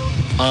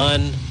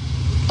on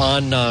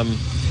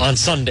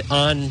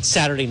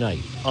Saturday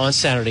night.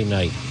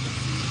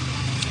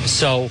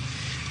 So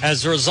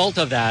as a result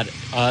of that,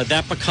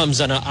 that becomes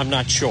I'm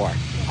not sure.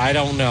 I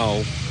don't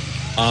know.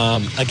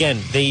 Again,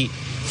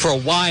 for a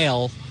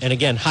while, and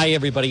again, hi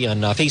everybody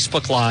on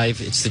Facebook Live.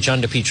 It's the John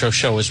DePietro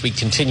Show as we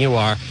continue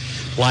our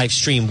live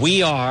stream.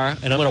 We are,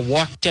 and I'm going to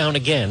walk down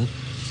again,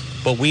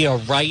 but we are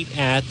right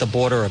at the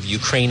border of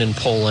Ukraine and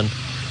Poland.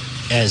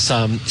 As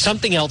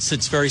something else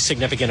that's very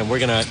significant, and we're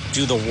going to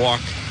do the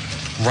walk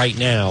right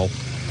now.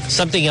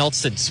 Something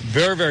else that's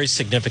very, very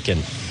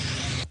significant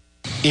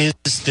is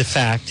the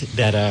fact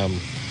that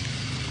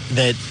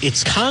that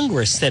it's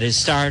Congress that is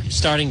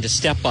starting to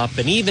step up,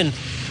 and even,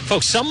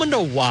 folks, someone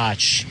to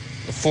watch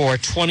for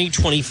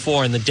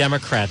 2024 on the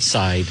Democrat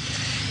side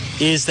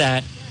is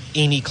that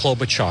Amy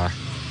Klobuchar.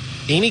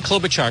 Amy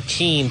Klobuchar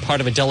came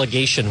part of a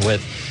delegation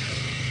with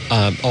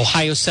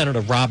Ohio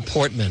Senator Rob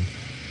Portman,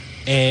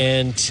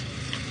 and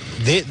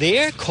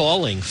they're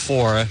calling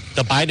for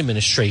the Biden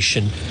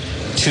administration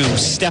to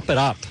step it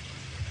up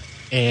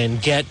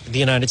and get the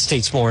United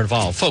States more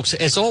involved. Folks,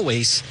 as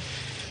always,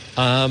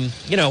 I'm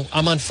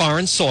on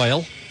foreign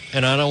soil,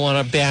 and I don't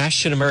want to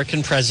bash an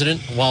American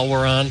president while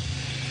we're on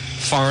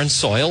foreign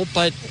soil,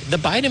 but the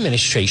Biden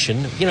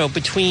administration,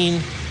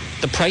 between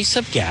the price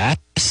of gas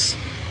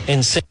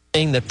and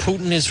saying that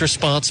Putin is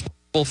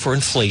responsible for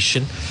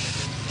inflation,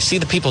 see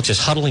the people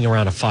just huddling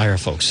around a fire,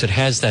 folks. It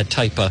has that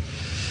type of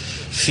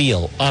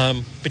feel.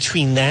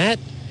 Between that,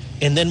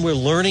 and then we're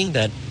learning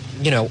that,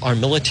 our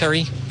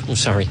military,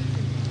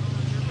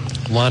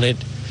 wanted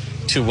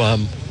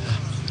to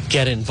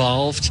get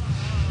involved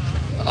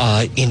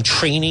in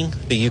training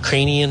the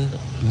Ukrainian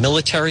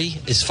military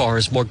as far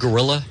as more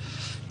guerrilla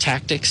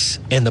tactics,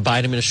 and the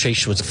Biden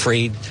administration was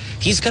afraid.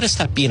 He's got to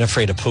stop being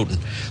afraid of Putin.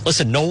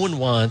 Listen, no one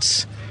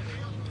wants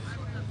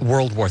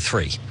World War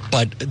III.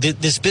 But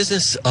this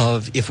business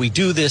of, if we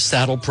do this,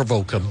 that'll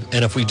provoke him,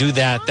 and if we do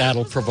that,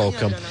 that'll provoke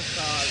him.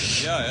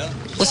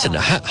 Listen,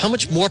 how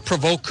much more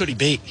provoked could he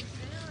be?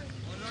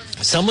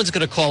 Someone's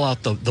going to call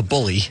out the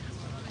bully,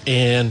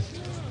 and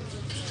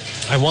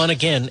I want,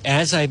 again,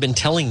 as I've been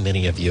telling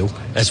many of you,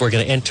 as we're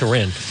going to enter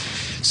in.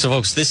 So,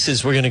 folks,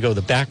 we're going to go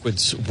the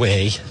backwards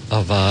way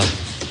of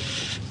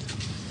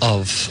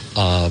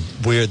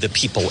where the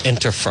people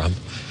enter from.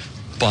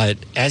 But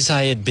as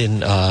I had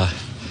been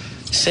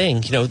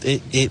saying,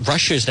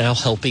 Russia is now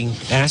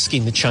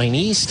asking the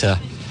Chinese to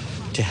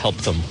help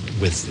them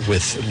with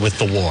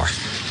the war.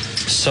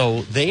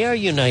 So they are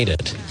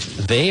united.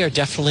 They are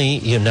definitely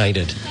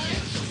united.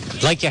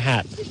 Like your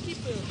hat.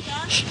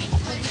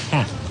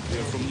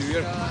 You're from New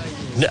York?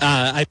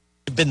 I've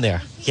been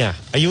there. Yeah.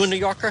 Are you a New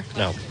Yorker?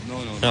 No.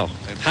 No.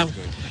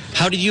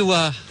 How did you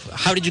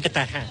get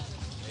that hat?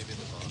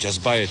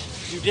 Just buy it.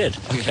 You did?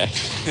 Okay.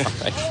 All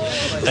right.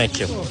 Thank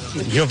you.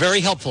 You're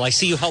very helpful. I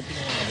see you helping.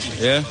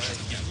 Yeah.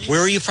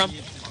 Where are you from?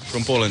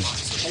 From Poland.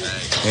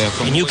 Yeah.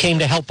 And you came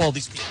to help all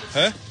these people?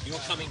 Huh? You're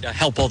coming to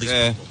help all these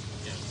people?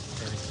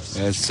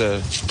 Yeah. It's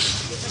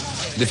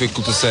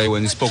difficult to say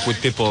when you spoke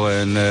with people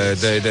and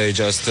they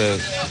just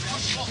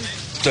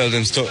tell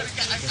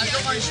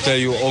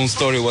your own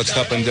story, what's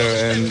happened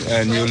there,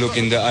 and you look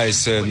in the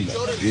eyes and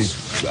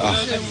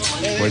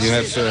when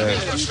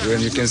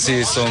you can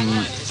see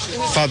some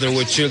father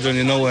with children,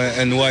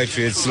 and wife,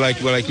 it's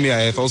like me.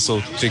 I have also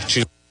three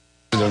children.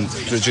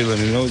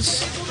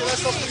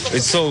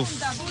 It's so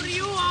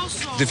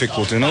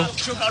difficult,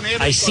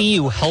 I see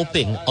you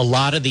helping a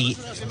lot of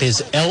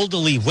there's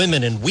elderly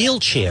women in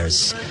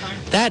wheelchairs.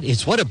 That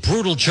is what a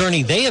brutal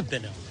journey they have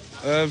been on.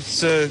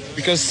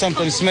 Because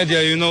sometimes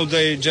media,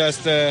 they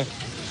just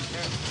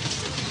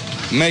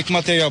make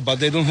material, but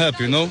they don't help,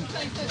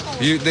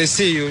 They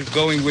see you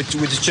going with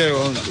the chair,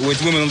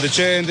 with women on the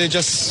chair, and they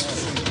just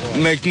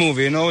make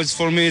movie, It's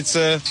for me, it's...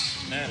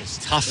 It's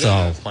tough,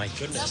 though. My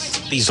goodness.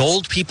 These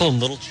old people and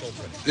little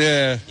children.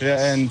 Yeah,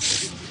 and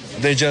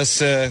they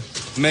just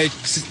make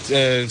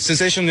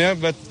sensation,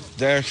 but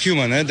they're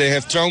human, They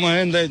have trauma,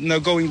 and they're now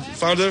going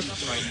further,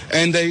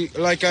 and they,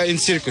 like in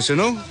circus,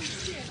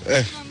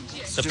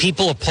 The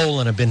people of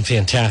Poland have been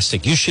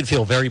fantastic. You should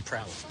feel very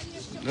proud.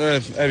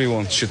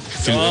 Everyone should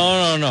feel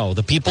No.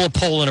 The people of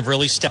Poland have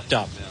really stepped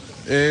up.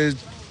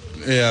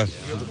 Yeah.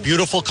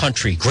 Beautiful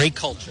country, great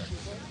culture.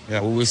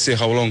 Yeah, we will see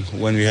how long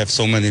when we have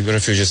so many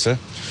refugees,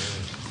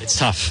 It's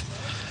tough.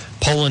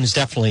 Poland is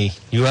definitely,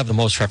 you have the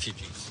most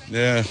refugees.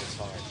 Yeah.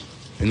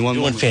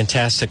 Doing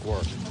fantastic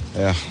work.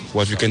 Yeah,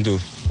 what we can do.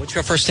 What's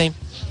your first name?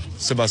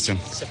 Sebastian.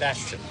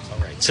 All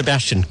right.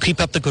 Sebastian, keep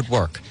up the good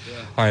work.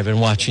 All right, I've been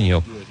watching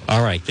you.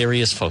 All right, there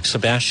he is, folks.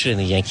 Sebastian in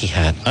the Yankee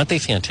hat. Aren't they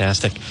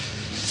fantastic?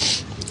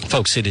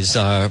 Folks, it is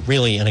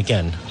really, and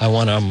again, I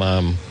want to,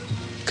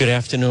 good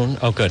afternoon.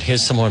 Oh, good.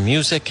 Here's some more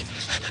music.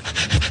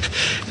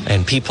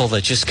 And people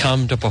that just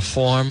come to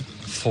perform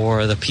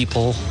for the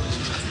people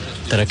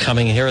that are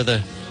coming. Here are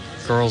the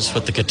girls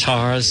with the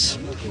guitars.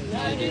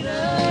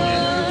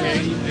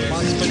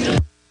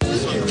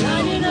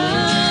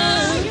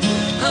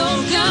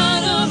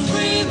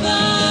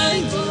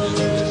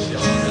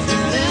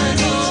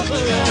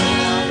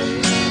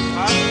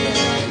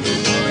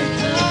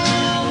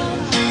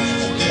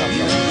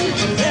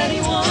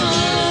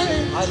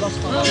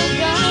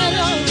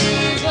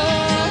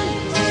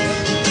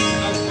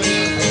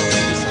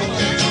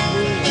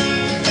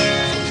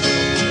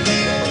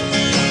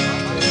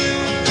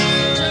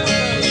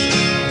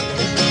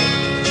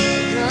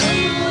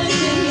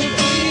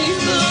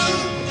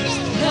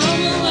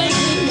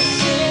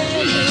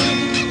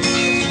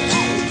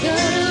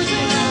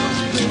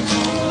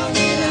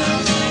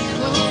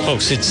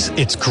 Folks,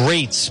 it's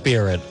great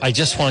spirit. I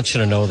just want you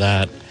to know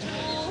that.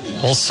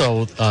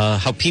 Also,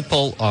 how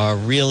people are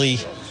really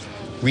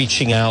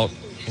reaching out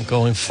and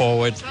going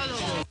forward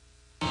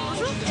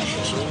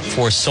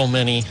for so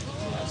many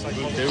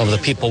of the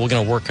people. We're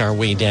going to work our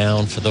way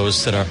down for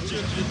those that are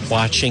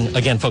watching.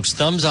 Again, folks,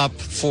 thumbs up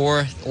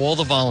for all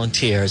the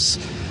volunteers.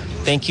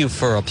 Thank you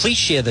please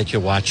share that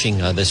you're watching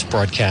this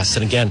broadcast.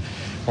 And again,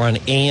 we're on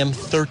AM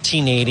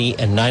 1380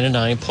 and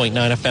 99.9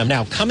 FM.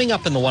 Now, coming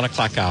up in the 1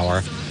 o'clock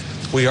hour,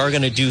 we are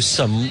going to do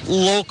some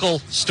local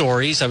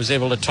stories. I was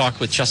able to talk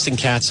with Justin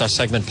Katz, our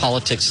segment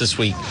Politics this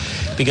week,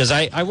 because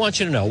I want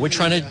you to know we're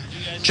trying to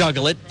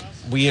juggle it.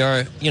 We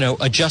are,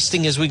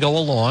 adjusting as we go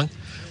along,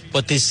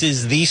 but this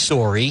is the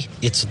story.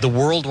 It's the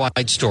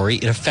worldwide story.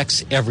 It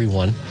affects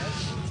everyone,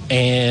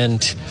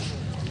 and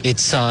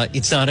it's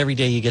not every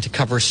day you get to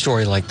cover a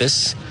story like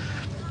this.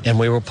 And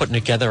we were putting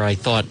together, I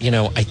thought,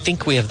 I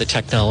think we have the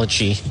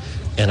technology,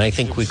 and I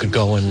think we could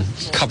go and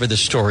cover the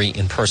story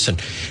in person.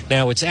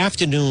 Now, it's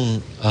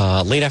afternoon,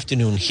 late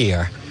afternoon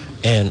here,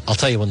 and I'll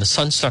tell you, when the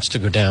sun starts to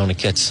go down, it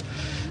gets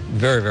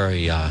very,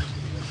 very,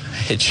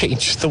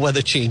 the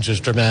weather changes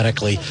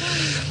dramatically,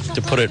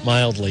 to put it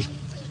mildly.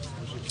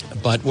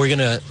 But we're going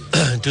to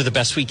do the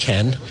best we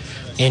can,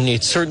 and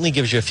it certainly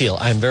gives you a feel.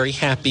 I'm very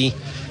happy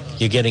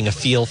you're getting a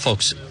feel,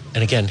 folks.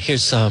 And again,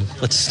 here's,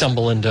 let's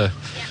stumble into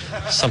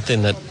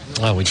something that,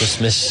 we just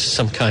missed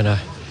some kind of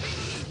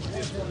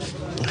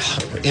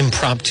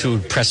impromptu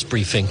press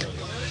briefing.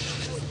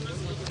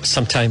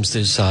 Sometimes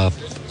there's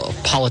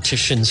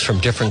politicians from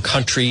different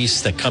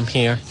countries that come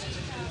here,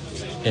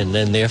 and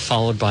then they're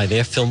followed by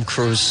their film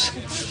crews.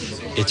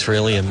 It's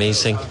really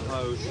amazing.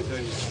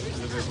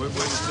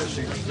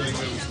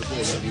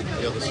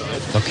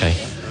 Okay.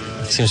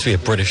 Seems to be a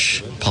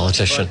British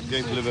politician.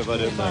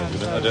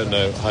 I don't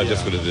know how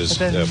difficult it is.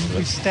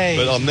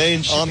 But our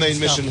main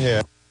mission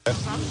here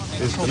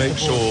is to make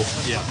sure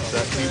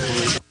that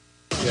people...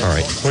 All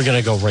right, we're going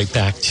to go right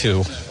back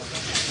to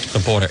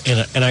the border.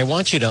 And I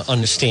want you to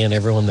understand,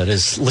 everyone that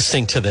is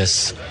listening to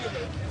this,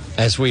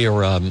 as we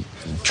are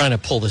trying to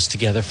pull this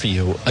together for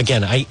you.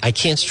 Again, I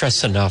can't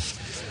stress enough,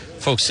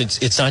 folks,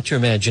 it's not your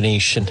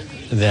imagination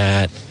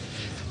that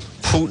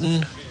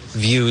Putin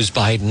views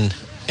Biden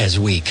as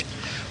weak.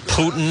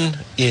 Putin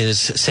is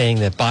saying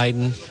that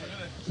Biden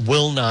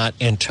will not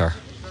enter.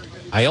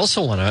 I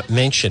also want to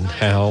mention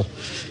how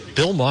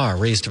Bill Maher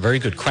raised a very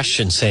good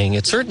question, saying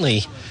it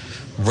certainly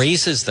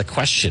raises the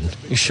question.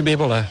 You should be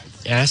able to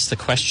ask the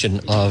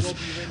question of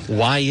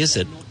why is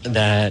it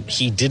that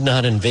he did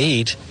not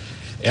invade.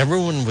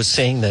 Everyone was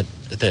saying that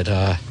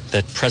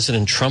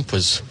President Trump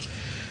was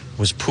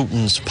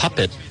Putin's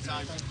puppet,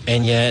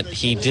 and yet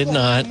he did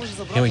not.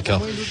 Here we go.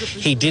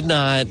 He did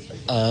not.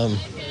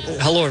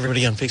 Hello,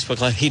 everybody on Facebook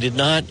Live. He did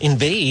not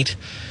invade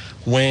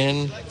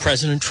when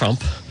President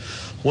Trump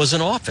was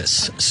in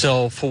office.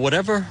 So, for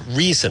whatever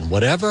reason,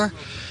 whatever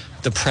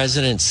the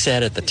president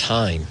said at the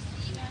time,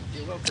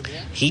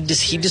 he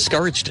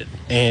discouraged it,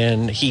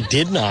 and he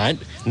did not.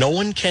 No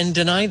one can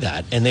deny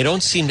that, and they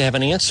don't seem to have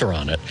an answer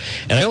on it.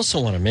 And I also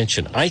want to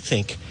mention, I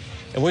think,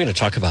 and we're going to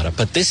talk about it,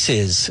 but this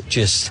is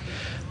just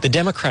the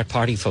Democrat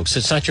Party, folks.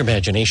 It's not your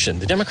imagination.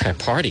 The Democrat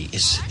Party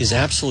is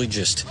absolutely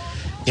just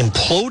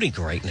imploding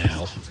right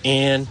now,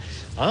 and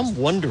I'm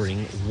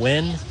wondering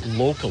when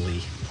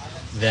locally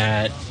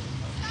that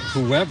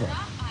whoever,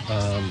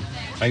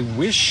 I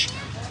wish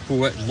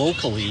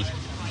locally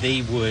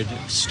they would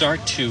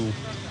start to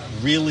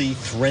really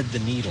thread the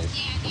needle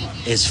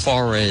as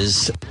far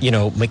as,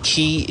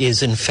 McKee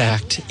is in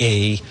fact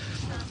a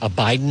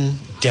Biden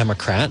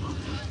Democrat.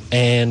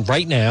 And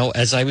right now,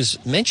 as I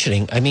was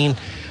mentioning, I mean,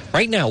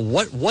 right now,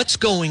 what's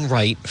going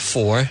right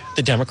for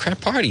the Democrat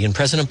Party and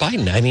President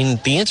Biden? I mean,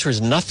 the answer is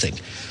nothing.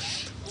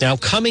 Now,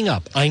 coming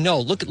up, I know,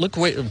 look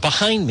where,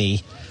 behind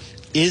me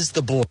is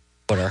the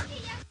border,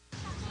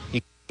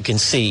 you can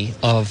see,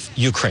 of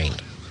Ukraine.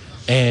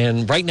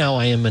 And right now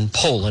I am in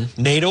Poland,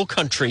 NATO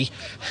country,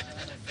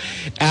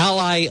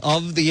 ally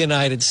of the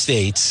United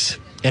States.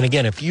 And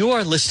again, if you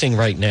are listening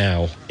right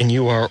now and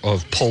you are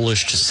of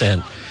Polish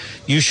descent,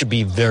 you should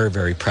be very,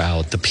 very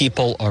proud. The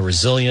people are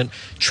resilient,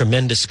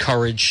 tremendous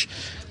courage.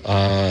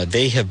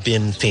 They have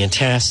been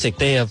fantastic.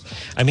 They have,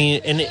 I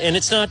mean, and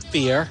it's not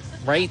fair,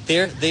 right?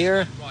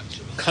 Their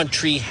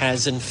country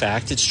has, in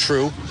fact, it's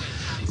true,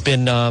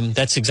 been,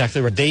 that's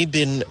exactly right. They've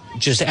been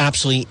just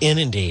absolutely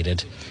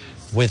inundated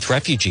with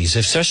refugees,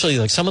 especially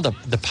like some of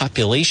the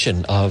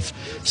population of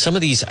some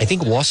of these. I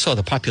think Warsaw,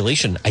 the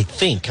population,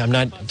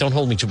 don't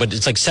hold me to, but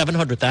it's like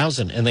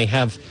 700,000, and they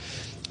have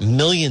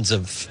millions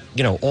of,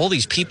 all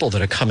these people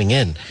that are coming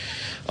in.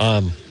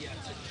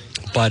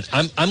 But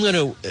I'm going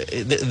to,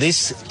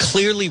 this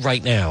clearly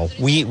right now,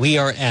 we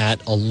are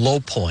at a low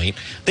point.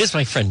 There's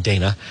my friend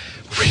Dana.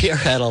 We are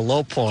at a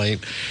low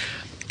point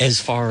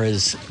as far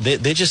as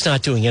they're just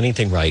not doing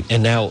anything right.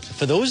 And now,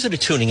 for those that are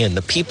tuning in,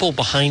 the people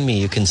behind me,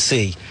 you can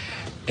see,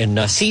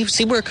 and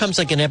see where it comes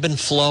like an ebb and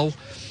flow,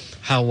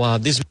 how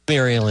this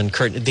Mary Ellen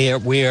Curtin there,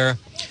 where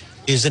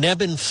is an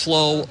ebb and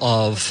flow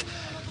of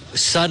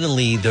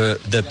suddenly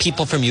the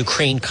people from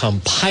Ukraine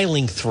come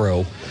piling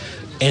through,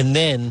 and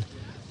then,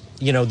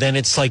 then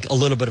it's like a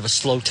little bit of a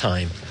slow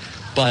time.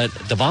 But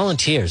the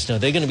volunteers, they're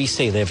going to be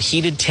staying. They have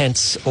heated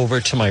tents over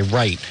to my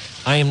right.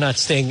 I am not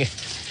staying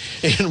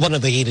in one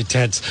of the heated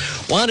tents.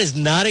 Juan is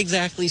not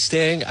exactly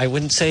staying, I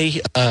wouldn't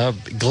say,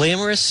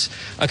 glamorous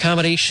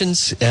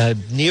accommodations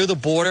near the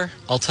border.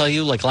 I'll tell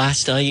you, like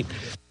last night,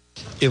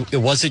 it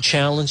was a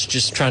challenge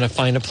just trying to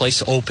find a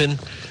place open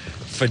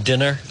for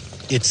dinner.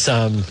 It's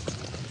a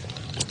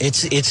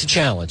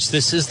challenge.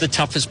 This is the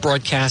toughest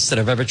broadcast that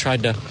I've ever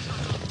tried to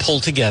pull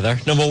together.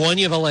 Number one,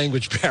 you have a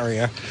language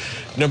barrier.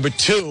 Number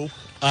two,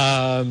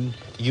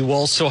 you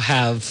also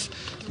have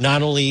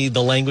not only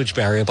the language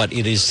barrier, but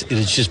it is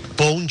just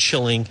bone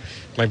chilling.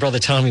 My brother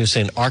Tommy was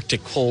saying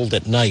Arctic cold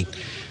at night,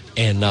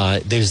 and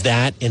there's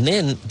that, and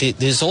then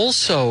there's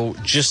also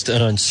just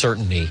an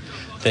uncertainty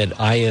that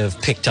I have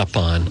picked up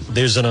on.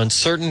 There's an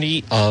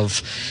uncertainty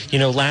of,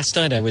 last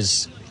night I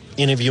was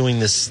interviewing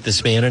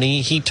this man, and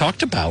he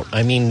talked about,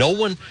 I mean,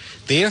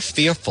 they're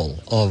fearful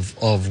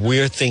of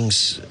where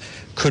things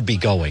could be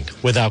going,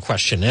 without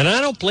question. And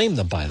I don't blame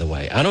them, by the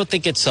way. I don't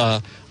think it's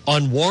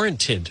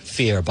unwarranted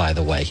fear, by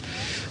the way.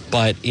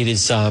 But it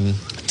is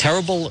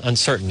terrible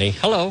uncertainty.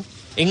 Hello?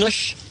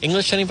 English?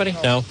 Anybody?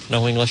 No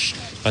English?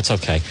 That's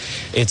okay.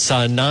 It's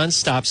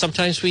nonstop.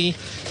 Sometimes we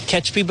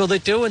catch people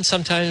that do, and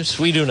sometimes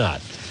we do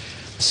not.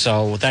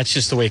 So that's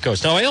just the way it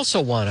goes. Now, I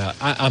also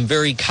I'm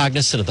very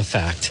cognizant of the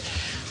fact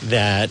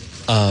that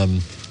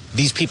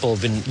these people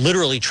have been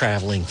literally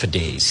traveling for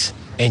days.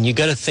 And you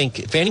got to think,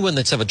 if anyone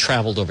that's ever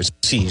traveled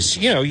overseas,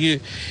 you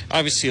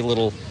obviously a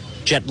little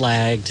jet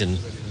lagged and,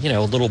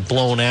 a little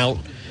blown out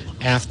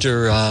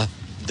after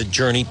the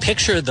journey.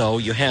 Picture, though,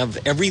 you have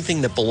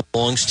everything that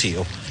belongs to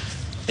you.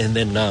 And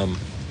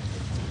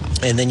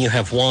then you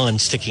have Juan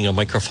sticking a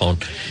microphone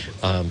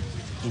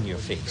in your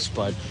face.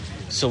 But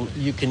so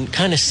you can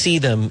kind of see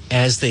them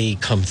as they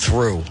come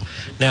through.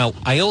 Now,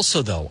 I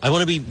also, though, I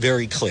want to be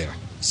very clear.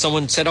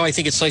 Someone said, I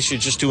think it's nice you're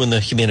just doing the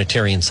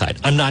humanitarian side.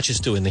 I'm not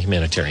just doing the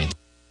humanitarian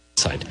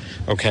side,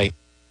 okay?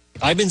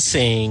 I've been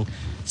saying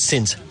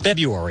since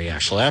February,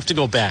 actually. I have to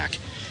go back.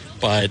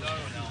 But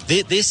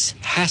this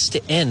has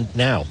to end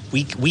now.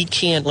 We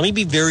can't. Let me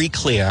be very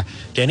clear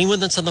to anyone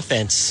that's on the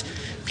fence.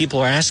 People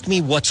are asking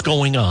me what's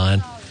going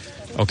on.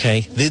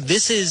 Okay,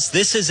 this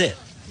is it.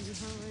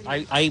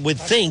 I would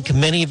think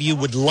many of you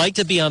would like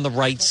to be on the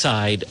right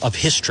side of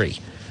history.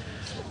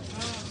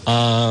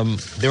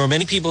 There are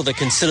many people that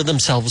consider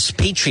themselves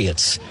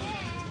patriots,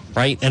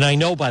 right? And I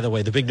know, by the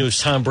way, the big news,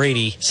 Tom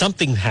Brady,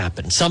 something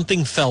happened.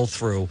 Something fell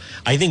through.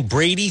 I think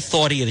Brady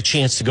thought he had a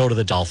chance to go to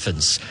the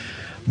Dolphins.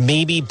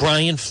 Maybe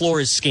Brian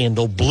Flores'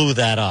 scandal blew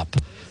that up,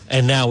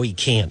 and now he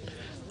can't.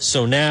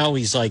 So now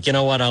he's like, you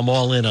know what, I'm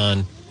all in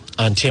on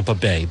Tampa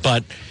Bay.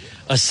 But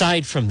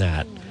aside from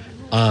that,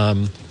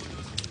 I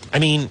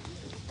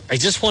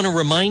just want to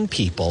remind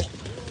people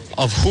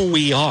of who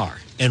we are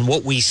and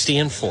what we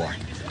stand for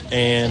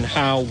and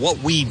what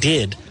we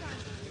did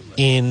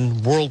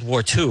in World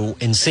War II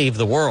and save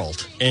the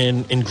world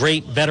and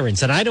great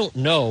veterans. And I don't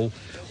know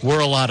where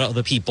a lot of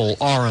other people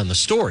are on the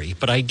story,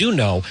 but I do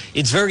know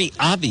it's very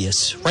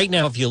obvious right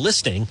now if you're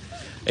listening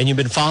and you've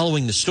been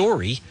following the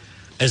story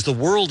as the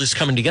world is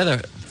coming together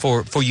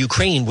for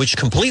Ukraine, which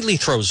completely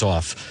throws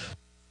off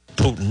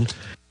Putin.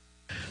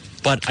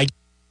 But I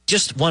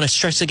just want to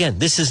stress again,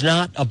 this is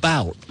not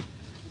about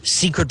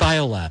secret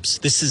biolabs.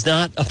 This is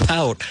not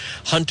about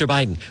Hunter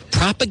Biden.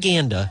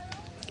 Propaganda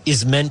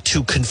is meant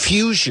to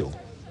confuse you.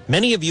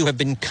 Many of you have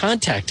been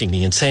contacting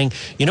me and saying,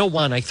 you know,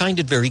 Juan, I find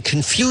it very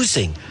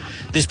confusing.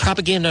 There's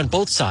propaganda on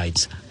both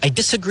sides. I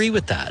disagree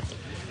with that.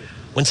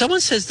 When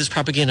someone says there's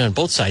propaganda on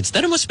both sides,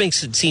 that almost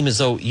makes it seem as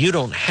though you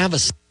don't have a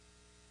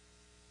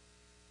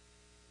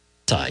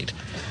side.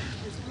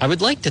 I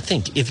would like to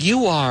think if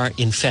you are,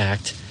 in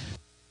fact,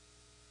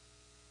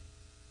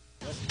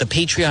 the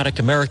patriotic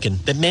American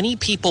that many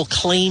people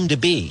claim to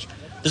be,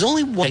 there's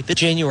only one, the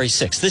January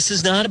 6th. This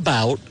is not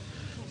about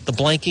the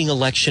blanking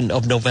election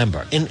of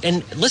November.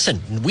 And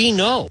listen, we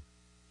know.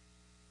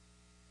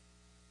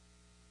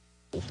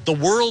 The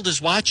world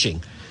is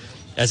watching.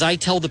 As I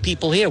tell the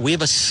people here, we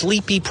have a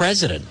sleepy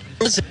president.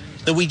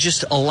 That we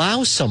just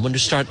allow someone to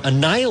start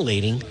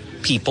annihilating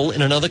people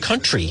in another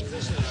country.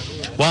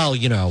 Well,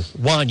 you know,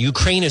 Juan,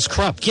 Ukraine is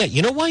corrupt. Yeah,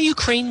 you know why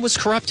Ukraine was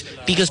corrupt?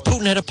 Because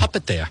Putin had a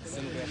puppet there.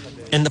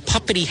 And the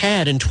puppet he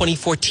had in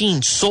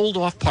 2014 sold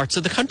off parts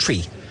of the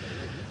country.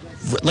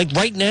 Like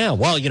right now,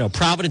 well, you know,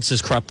 Providence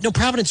is corrupt. No,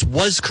 Providence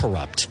was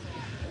corrupt.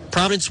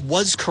 Providence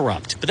was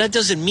corrupt. But that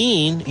doesn't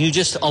mean you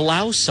just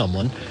allow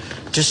someone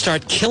to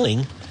start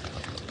killing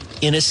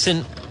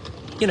innocent,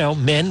 you know,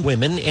 men,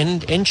 women,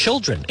 and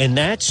children. And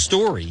that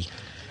story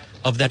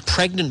of that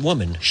pregnant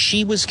woman,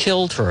 she was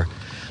killed, her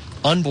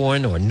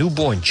unborn or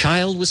newborn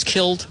child was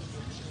killed.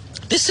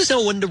 This is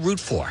no one to root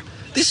for.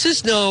 This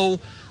is no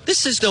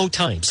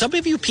time. Some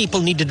of you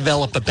people need to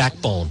develop a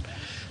backbone.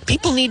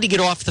 People need to get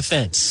off the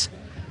fence.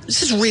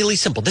 This is really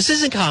simple. This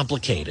isn't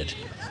complicated.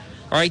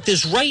 All right,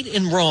 there's right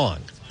and wrong.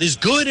 There's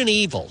good and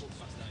evil.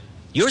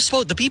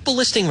 The people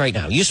listening right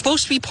now, you're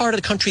supposed to be part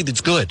of the country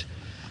that's good.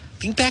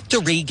 Think back to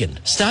Reagan.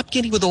 Stop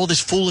getting with all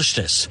this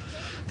foolishness.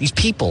 These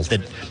people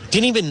that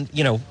didn't even,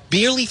 you know,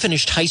 barely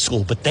finished high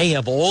school, but they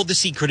have all the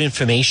secret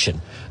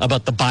information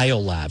about the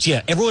biolabs.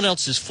 Yeah, everyone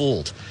else is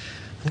fooled.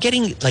 I'm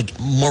getting like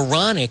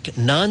moronic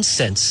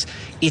nonsense.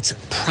 It's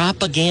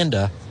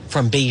propaganda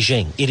from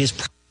Beijing. It is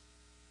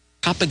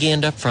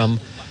propaganda from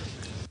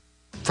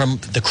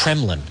the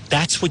Kremlin.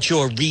 That's what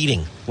you're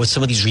reading with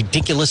some of these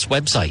ridiculous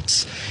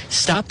websites.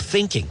 Stop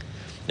thinking.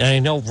 And I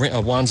know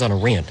Juan's on a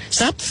rant.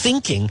 Stop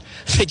thinking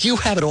that you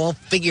have it all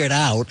figured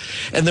out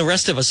and the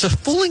rest of us are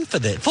falling for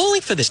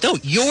this. No,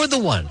 you're the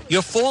one.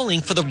 You're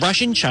falling for the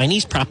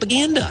Russian-Chinese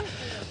propaganda.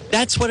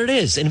 That's what it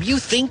is. And if you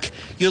think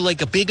you're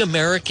like a big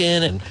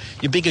American and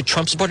you're big a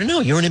Trump supporter, no,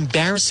 you're an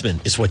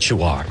embarrassment is what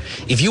you are.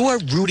 If you are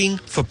rooting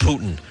for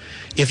Putin,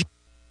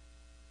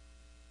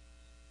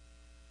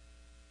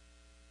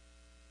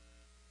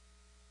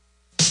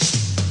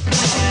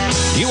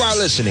 You are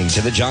listening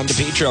to The John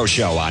DePetro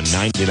Show on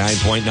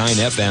 99.9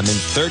 FM and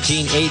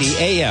 1380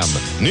 AM.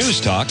 News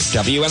Talk,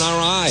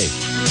 WNRI.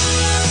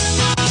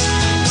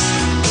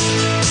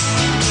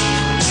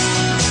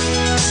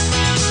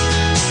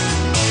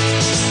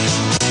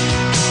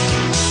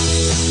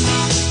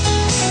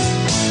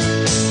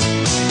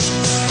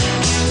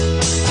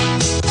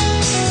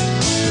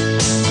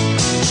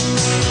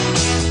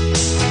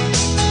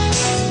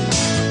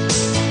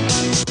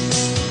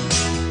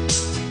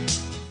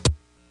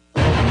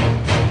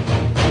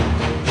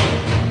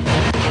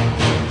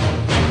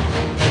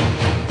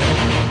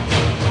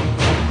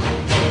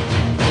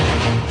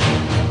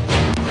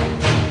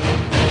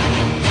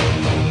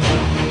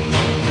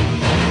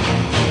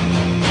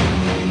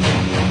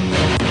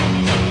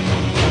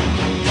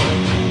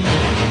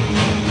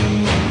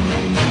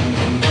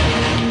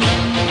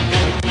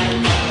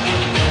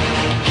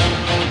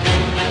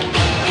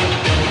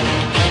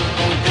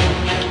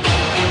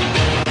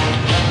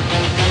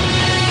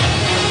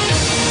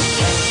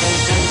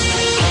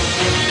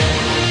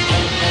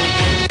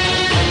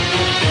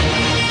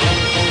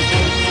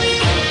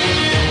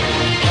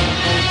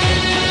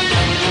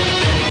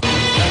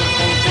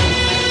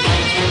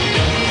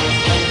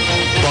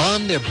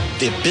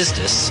 their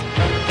business,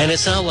 and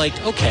it's not like,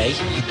 okay,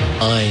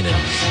 fine,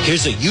 and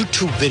here's a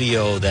YouTube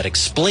video that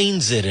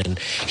explains it, and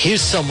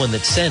here's someone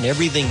that sent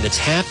everything that's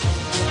happened.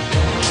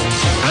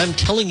 I'm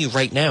telling you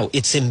right now,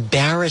 it's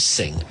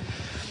embarrassing.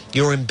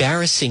 You're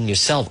embarrassing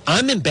yourself.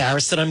 I'm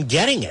embarrassed that I'm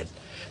getting it.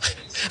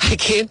 I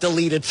can't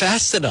delete it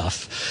fast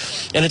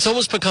enough. And it's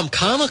almost become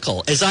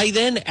comical. As I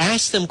then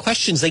ask them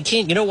questions, they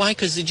can't. You know why?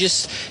 Because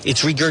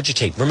it's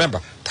regurgitate.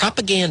 Remember,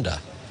 propaganda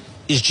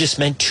is just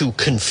meant to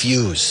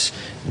confuse,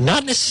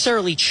 not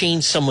necessarily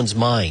change someone's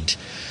mind.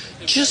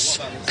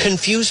 Just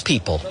confuse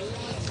people.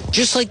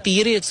 Just like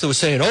the idiots that were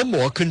saying, I'm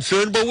more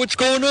concerned about what's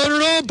going on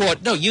in our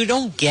board. No, you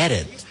don't get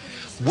it.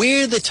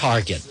 We're the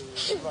target.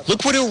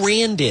 Look what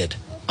Iran did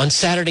on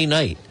Saturday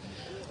night.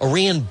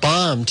 Iran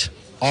bombed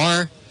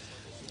our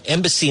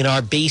embassy and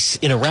our base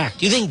in Iraq.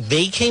 Do you think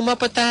they came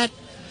up with that?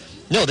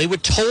 No, they were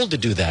told to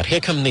do that. Here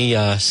come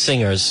the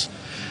singers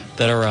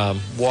that are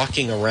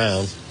walking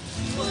around.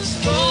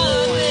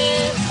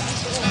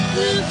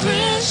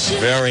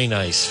 Very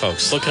nice,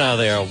 folks. Look how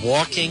they are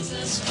walking.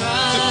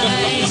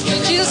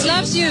 Jesus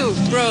loves you,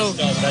 bro.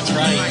 That's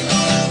right.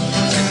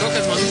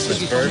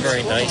 It's very,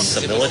 very nice.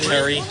 The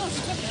military.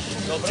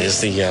 There's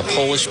the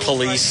Polish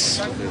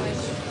police.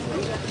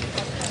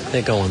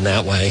 They're going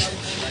that way.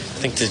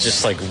 I think they're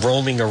just like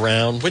roaming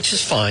around, which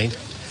is fine.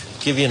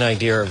 Give you an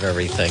idea of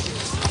everything,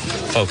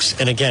 folks.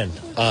 And again,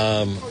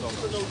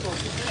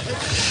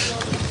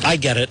 I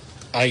get it.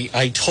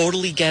 I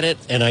totally get it.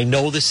 And I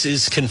know this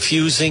is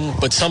confusing,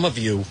 but some of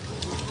you,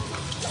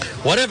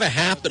 whatever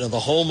happened to the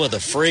home of the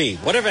free?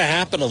 Whatever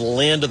happened to the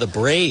land of the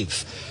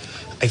brave?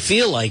 I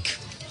feel like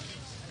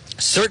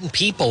certain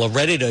people are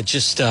ready to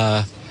just...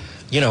 are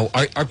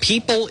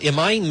people, am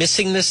I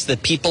missing this,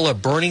 that people are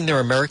burning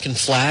their American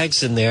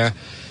flags in their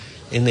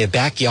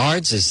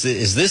backyards?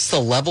 Is this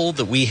the level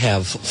that we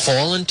have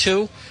fallen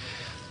to?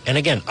 And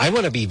again, I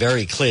want to be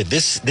very clear.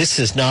 This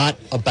is not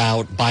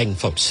about Biden,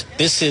 folks.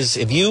 This is,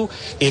 if you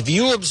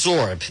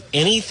absorb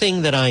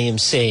anything that I am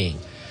saying,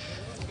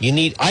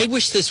 I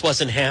wish this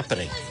wasn't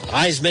happening.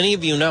 As many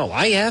of you know,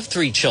 I have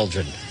 3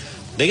 children.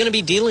 They're going to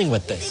be dealing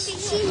with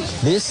this.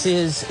 This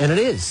is, and it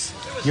is,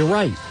 you're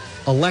right.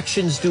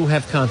 Elections do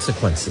have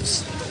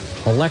consequences.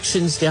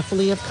 Elections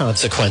definitely have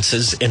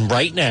consequences. And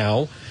right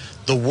now,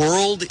 the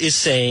world is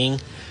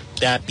saying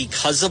that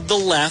because of the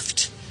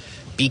left,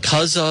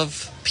 because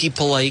of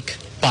people like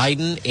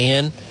Biden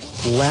and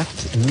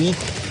left weak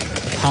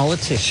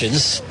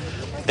politicians,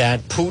 that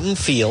Putin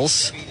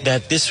feels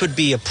that this would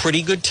be a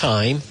pretty good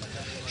time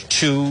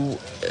to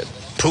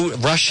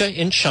Russia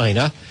and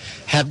China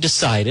have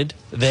decided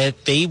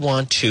that they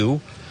want to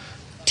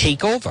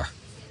take over.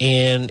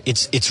 And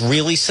it's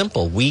really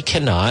simple. We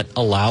cannot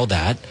allow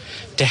that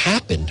to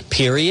happen.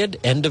 Period.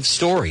 End of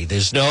story.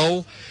 There's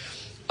no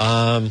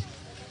element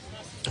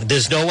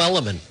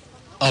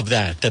of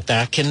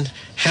that can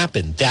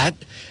happen. That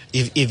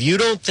if you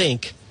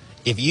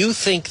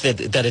think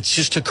that it's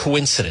just a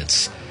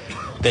coincidence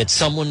that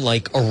someone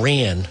like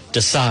Iran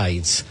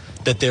decides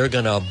that they're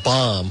going to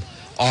bomb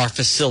our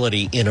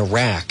facility in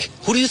Iraq,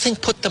 who do you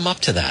think put them up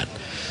to that?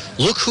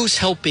 Look who's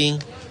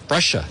helping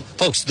Russia.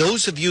 Folks,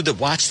 those of you that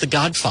watch The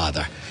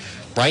Godfather,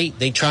 right?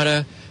 They try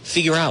to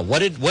figure out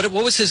what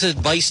was his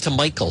advice to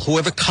Michael?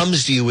 Whoever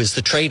comes to you is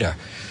the traitor,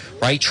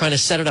 right? Trying to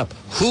set it up.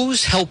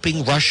 Who's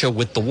helping Russia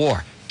with the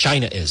war?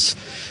 China is.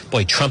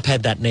 Boy, Trump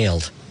had that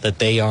nailed, that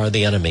they are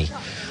the enemy.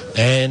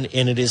 And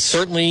it is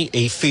certainly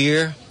a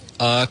fair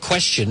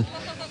question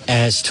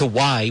as to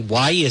why.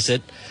 Why is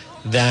it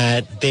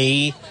that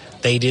they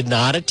did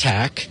not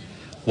attack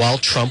while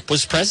Trump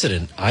was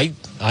president? I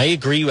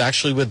agree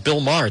actually with Bill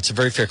Maher. It's a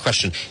very fair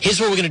question. Here's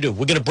what we're going to do.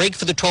 We're going to break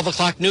for the 12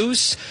 o'clock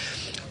news.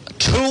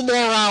 2 more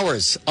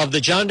hours of the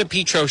John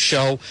DePietro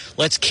Show.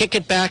 Let's kick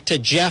it back to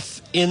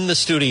Jeff in the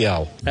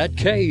studio. At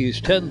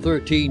Kay's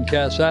 1013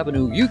 Cass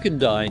Avenue, you can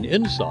dine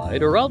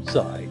inside or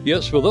outside.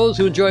 Yes, for those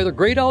who enjoy the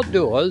great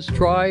outdoors,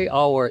 try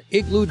our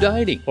igloo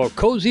dining or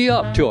cozy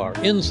up to our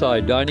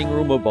inside dining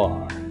room or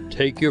bar.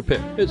 Take your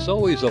pick. It's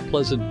always a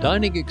pleasant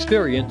dining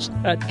experience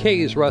at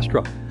Kay's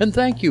Restaurant. And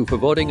thank you for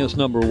voting us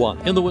number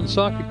 1 in the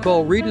Woonsocket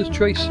Call Reader's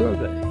Choice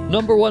Survey.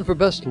 Number 1 for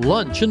best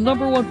lunch and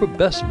number 1 for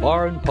best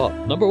bar and pub.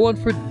 Number 1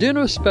 for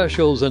dinner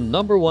specials and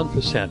number 1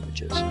 for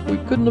sandwiches. We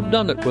couldn't have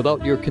done it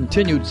without your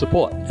continued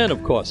support and,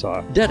 of course,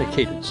 our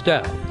dedicated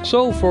staff.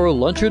 So for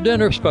lunch or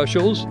dinner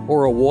specials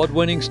or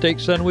award-winning steak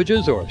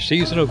sandwiches or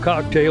seasonal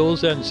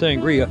cocktails and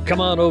sangria,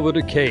 come on over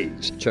to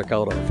Kay's. Check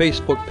out our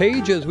Facebook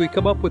page as we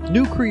come up with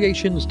new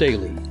creations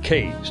daily.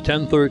 Kay's,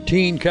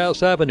 1013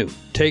 Cass Avenue.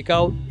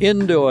 Takeout,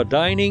 indoor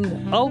dining,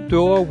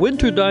 outdoor,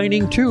 winter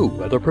dining too,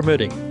 weather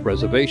permitting.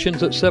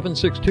 Reservations at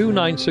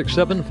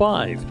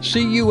 762-9675.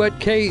 See you at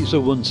Kay's, a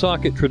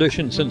Woonsocket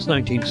tradition since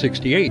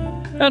 1968.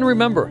 And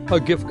remember, a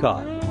gift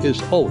card is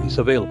always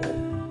available.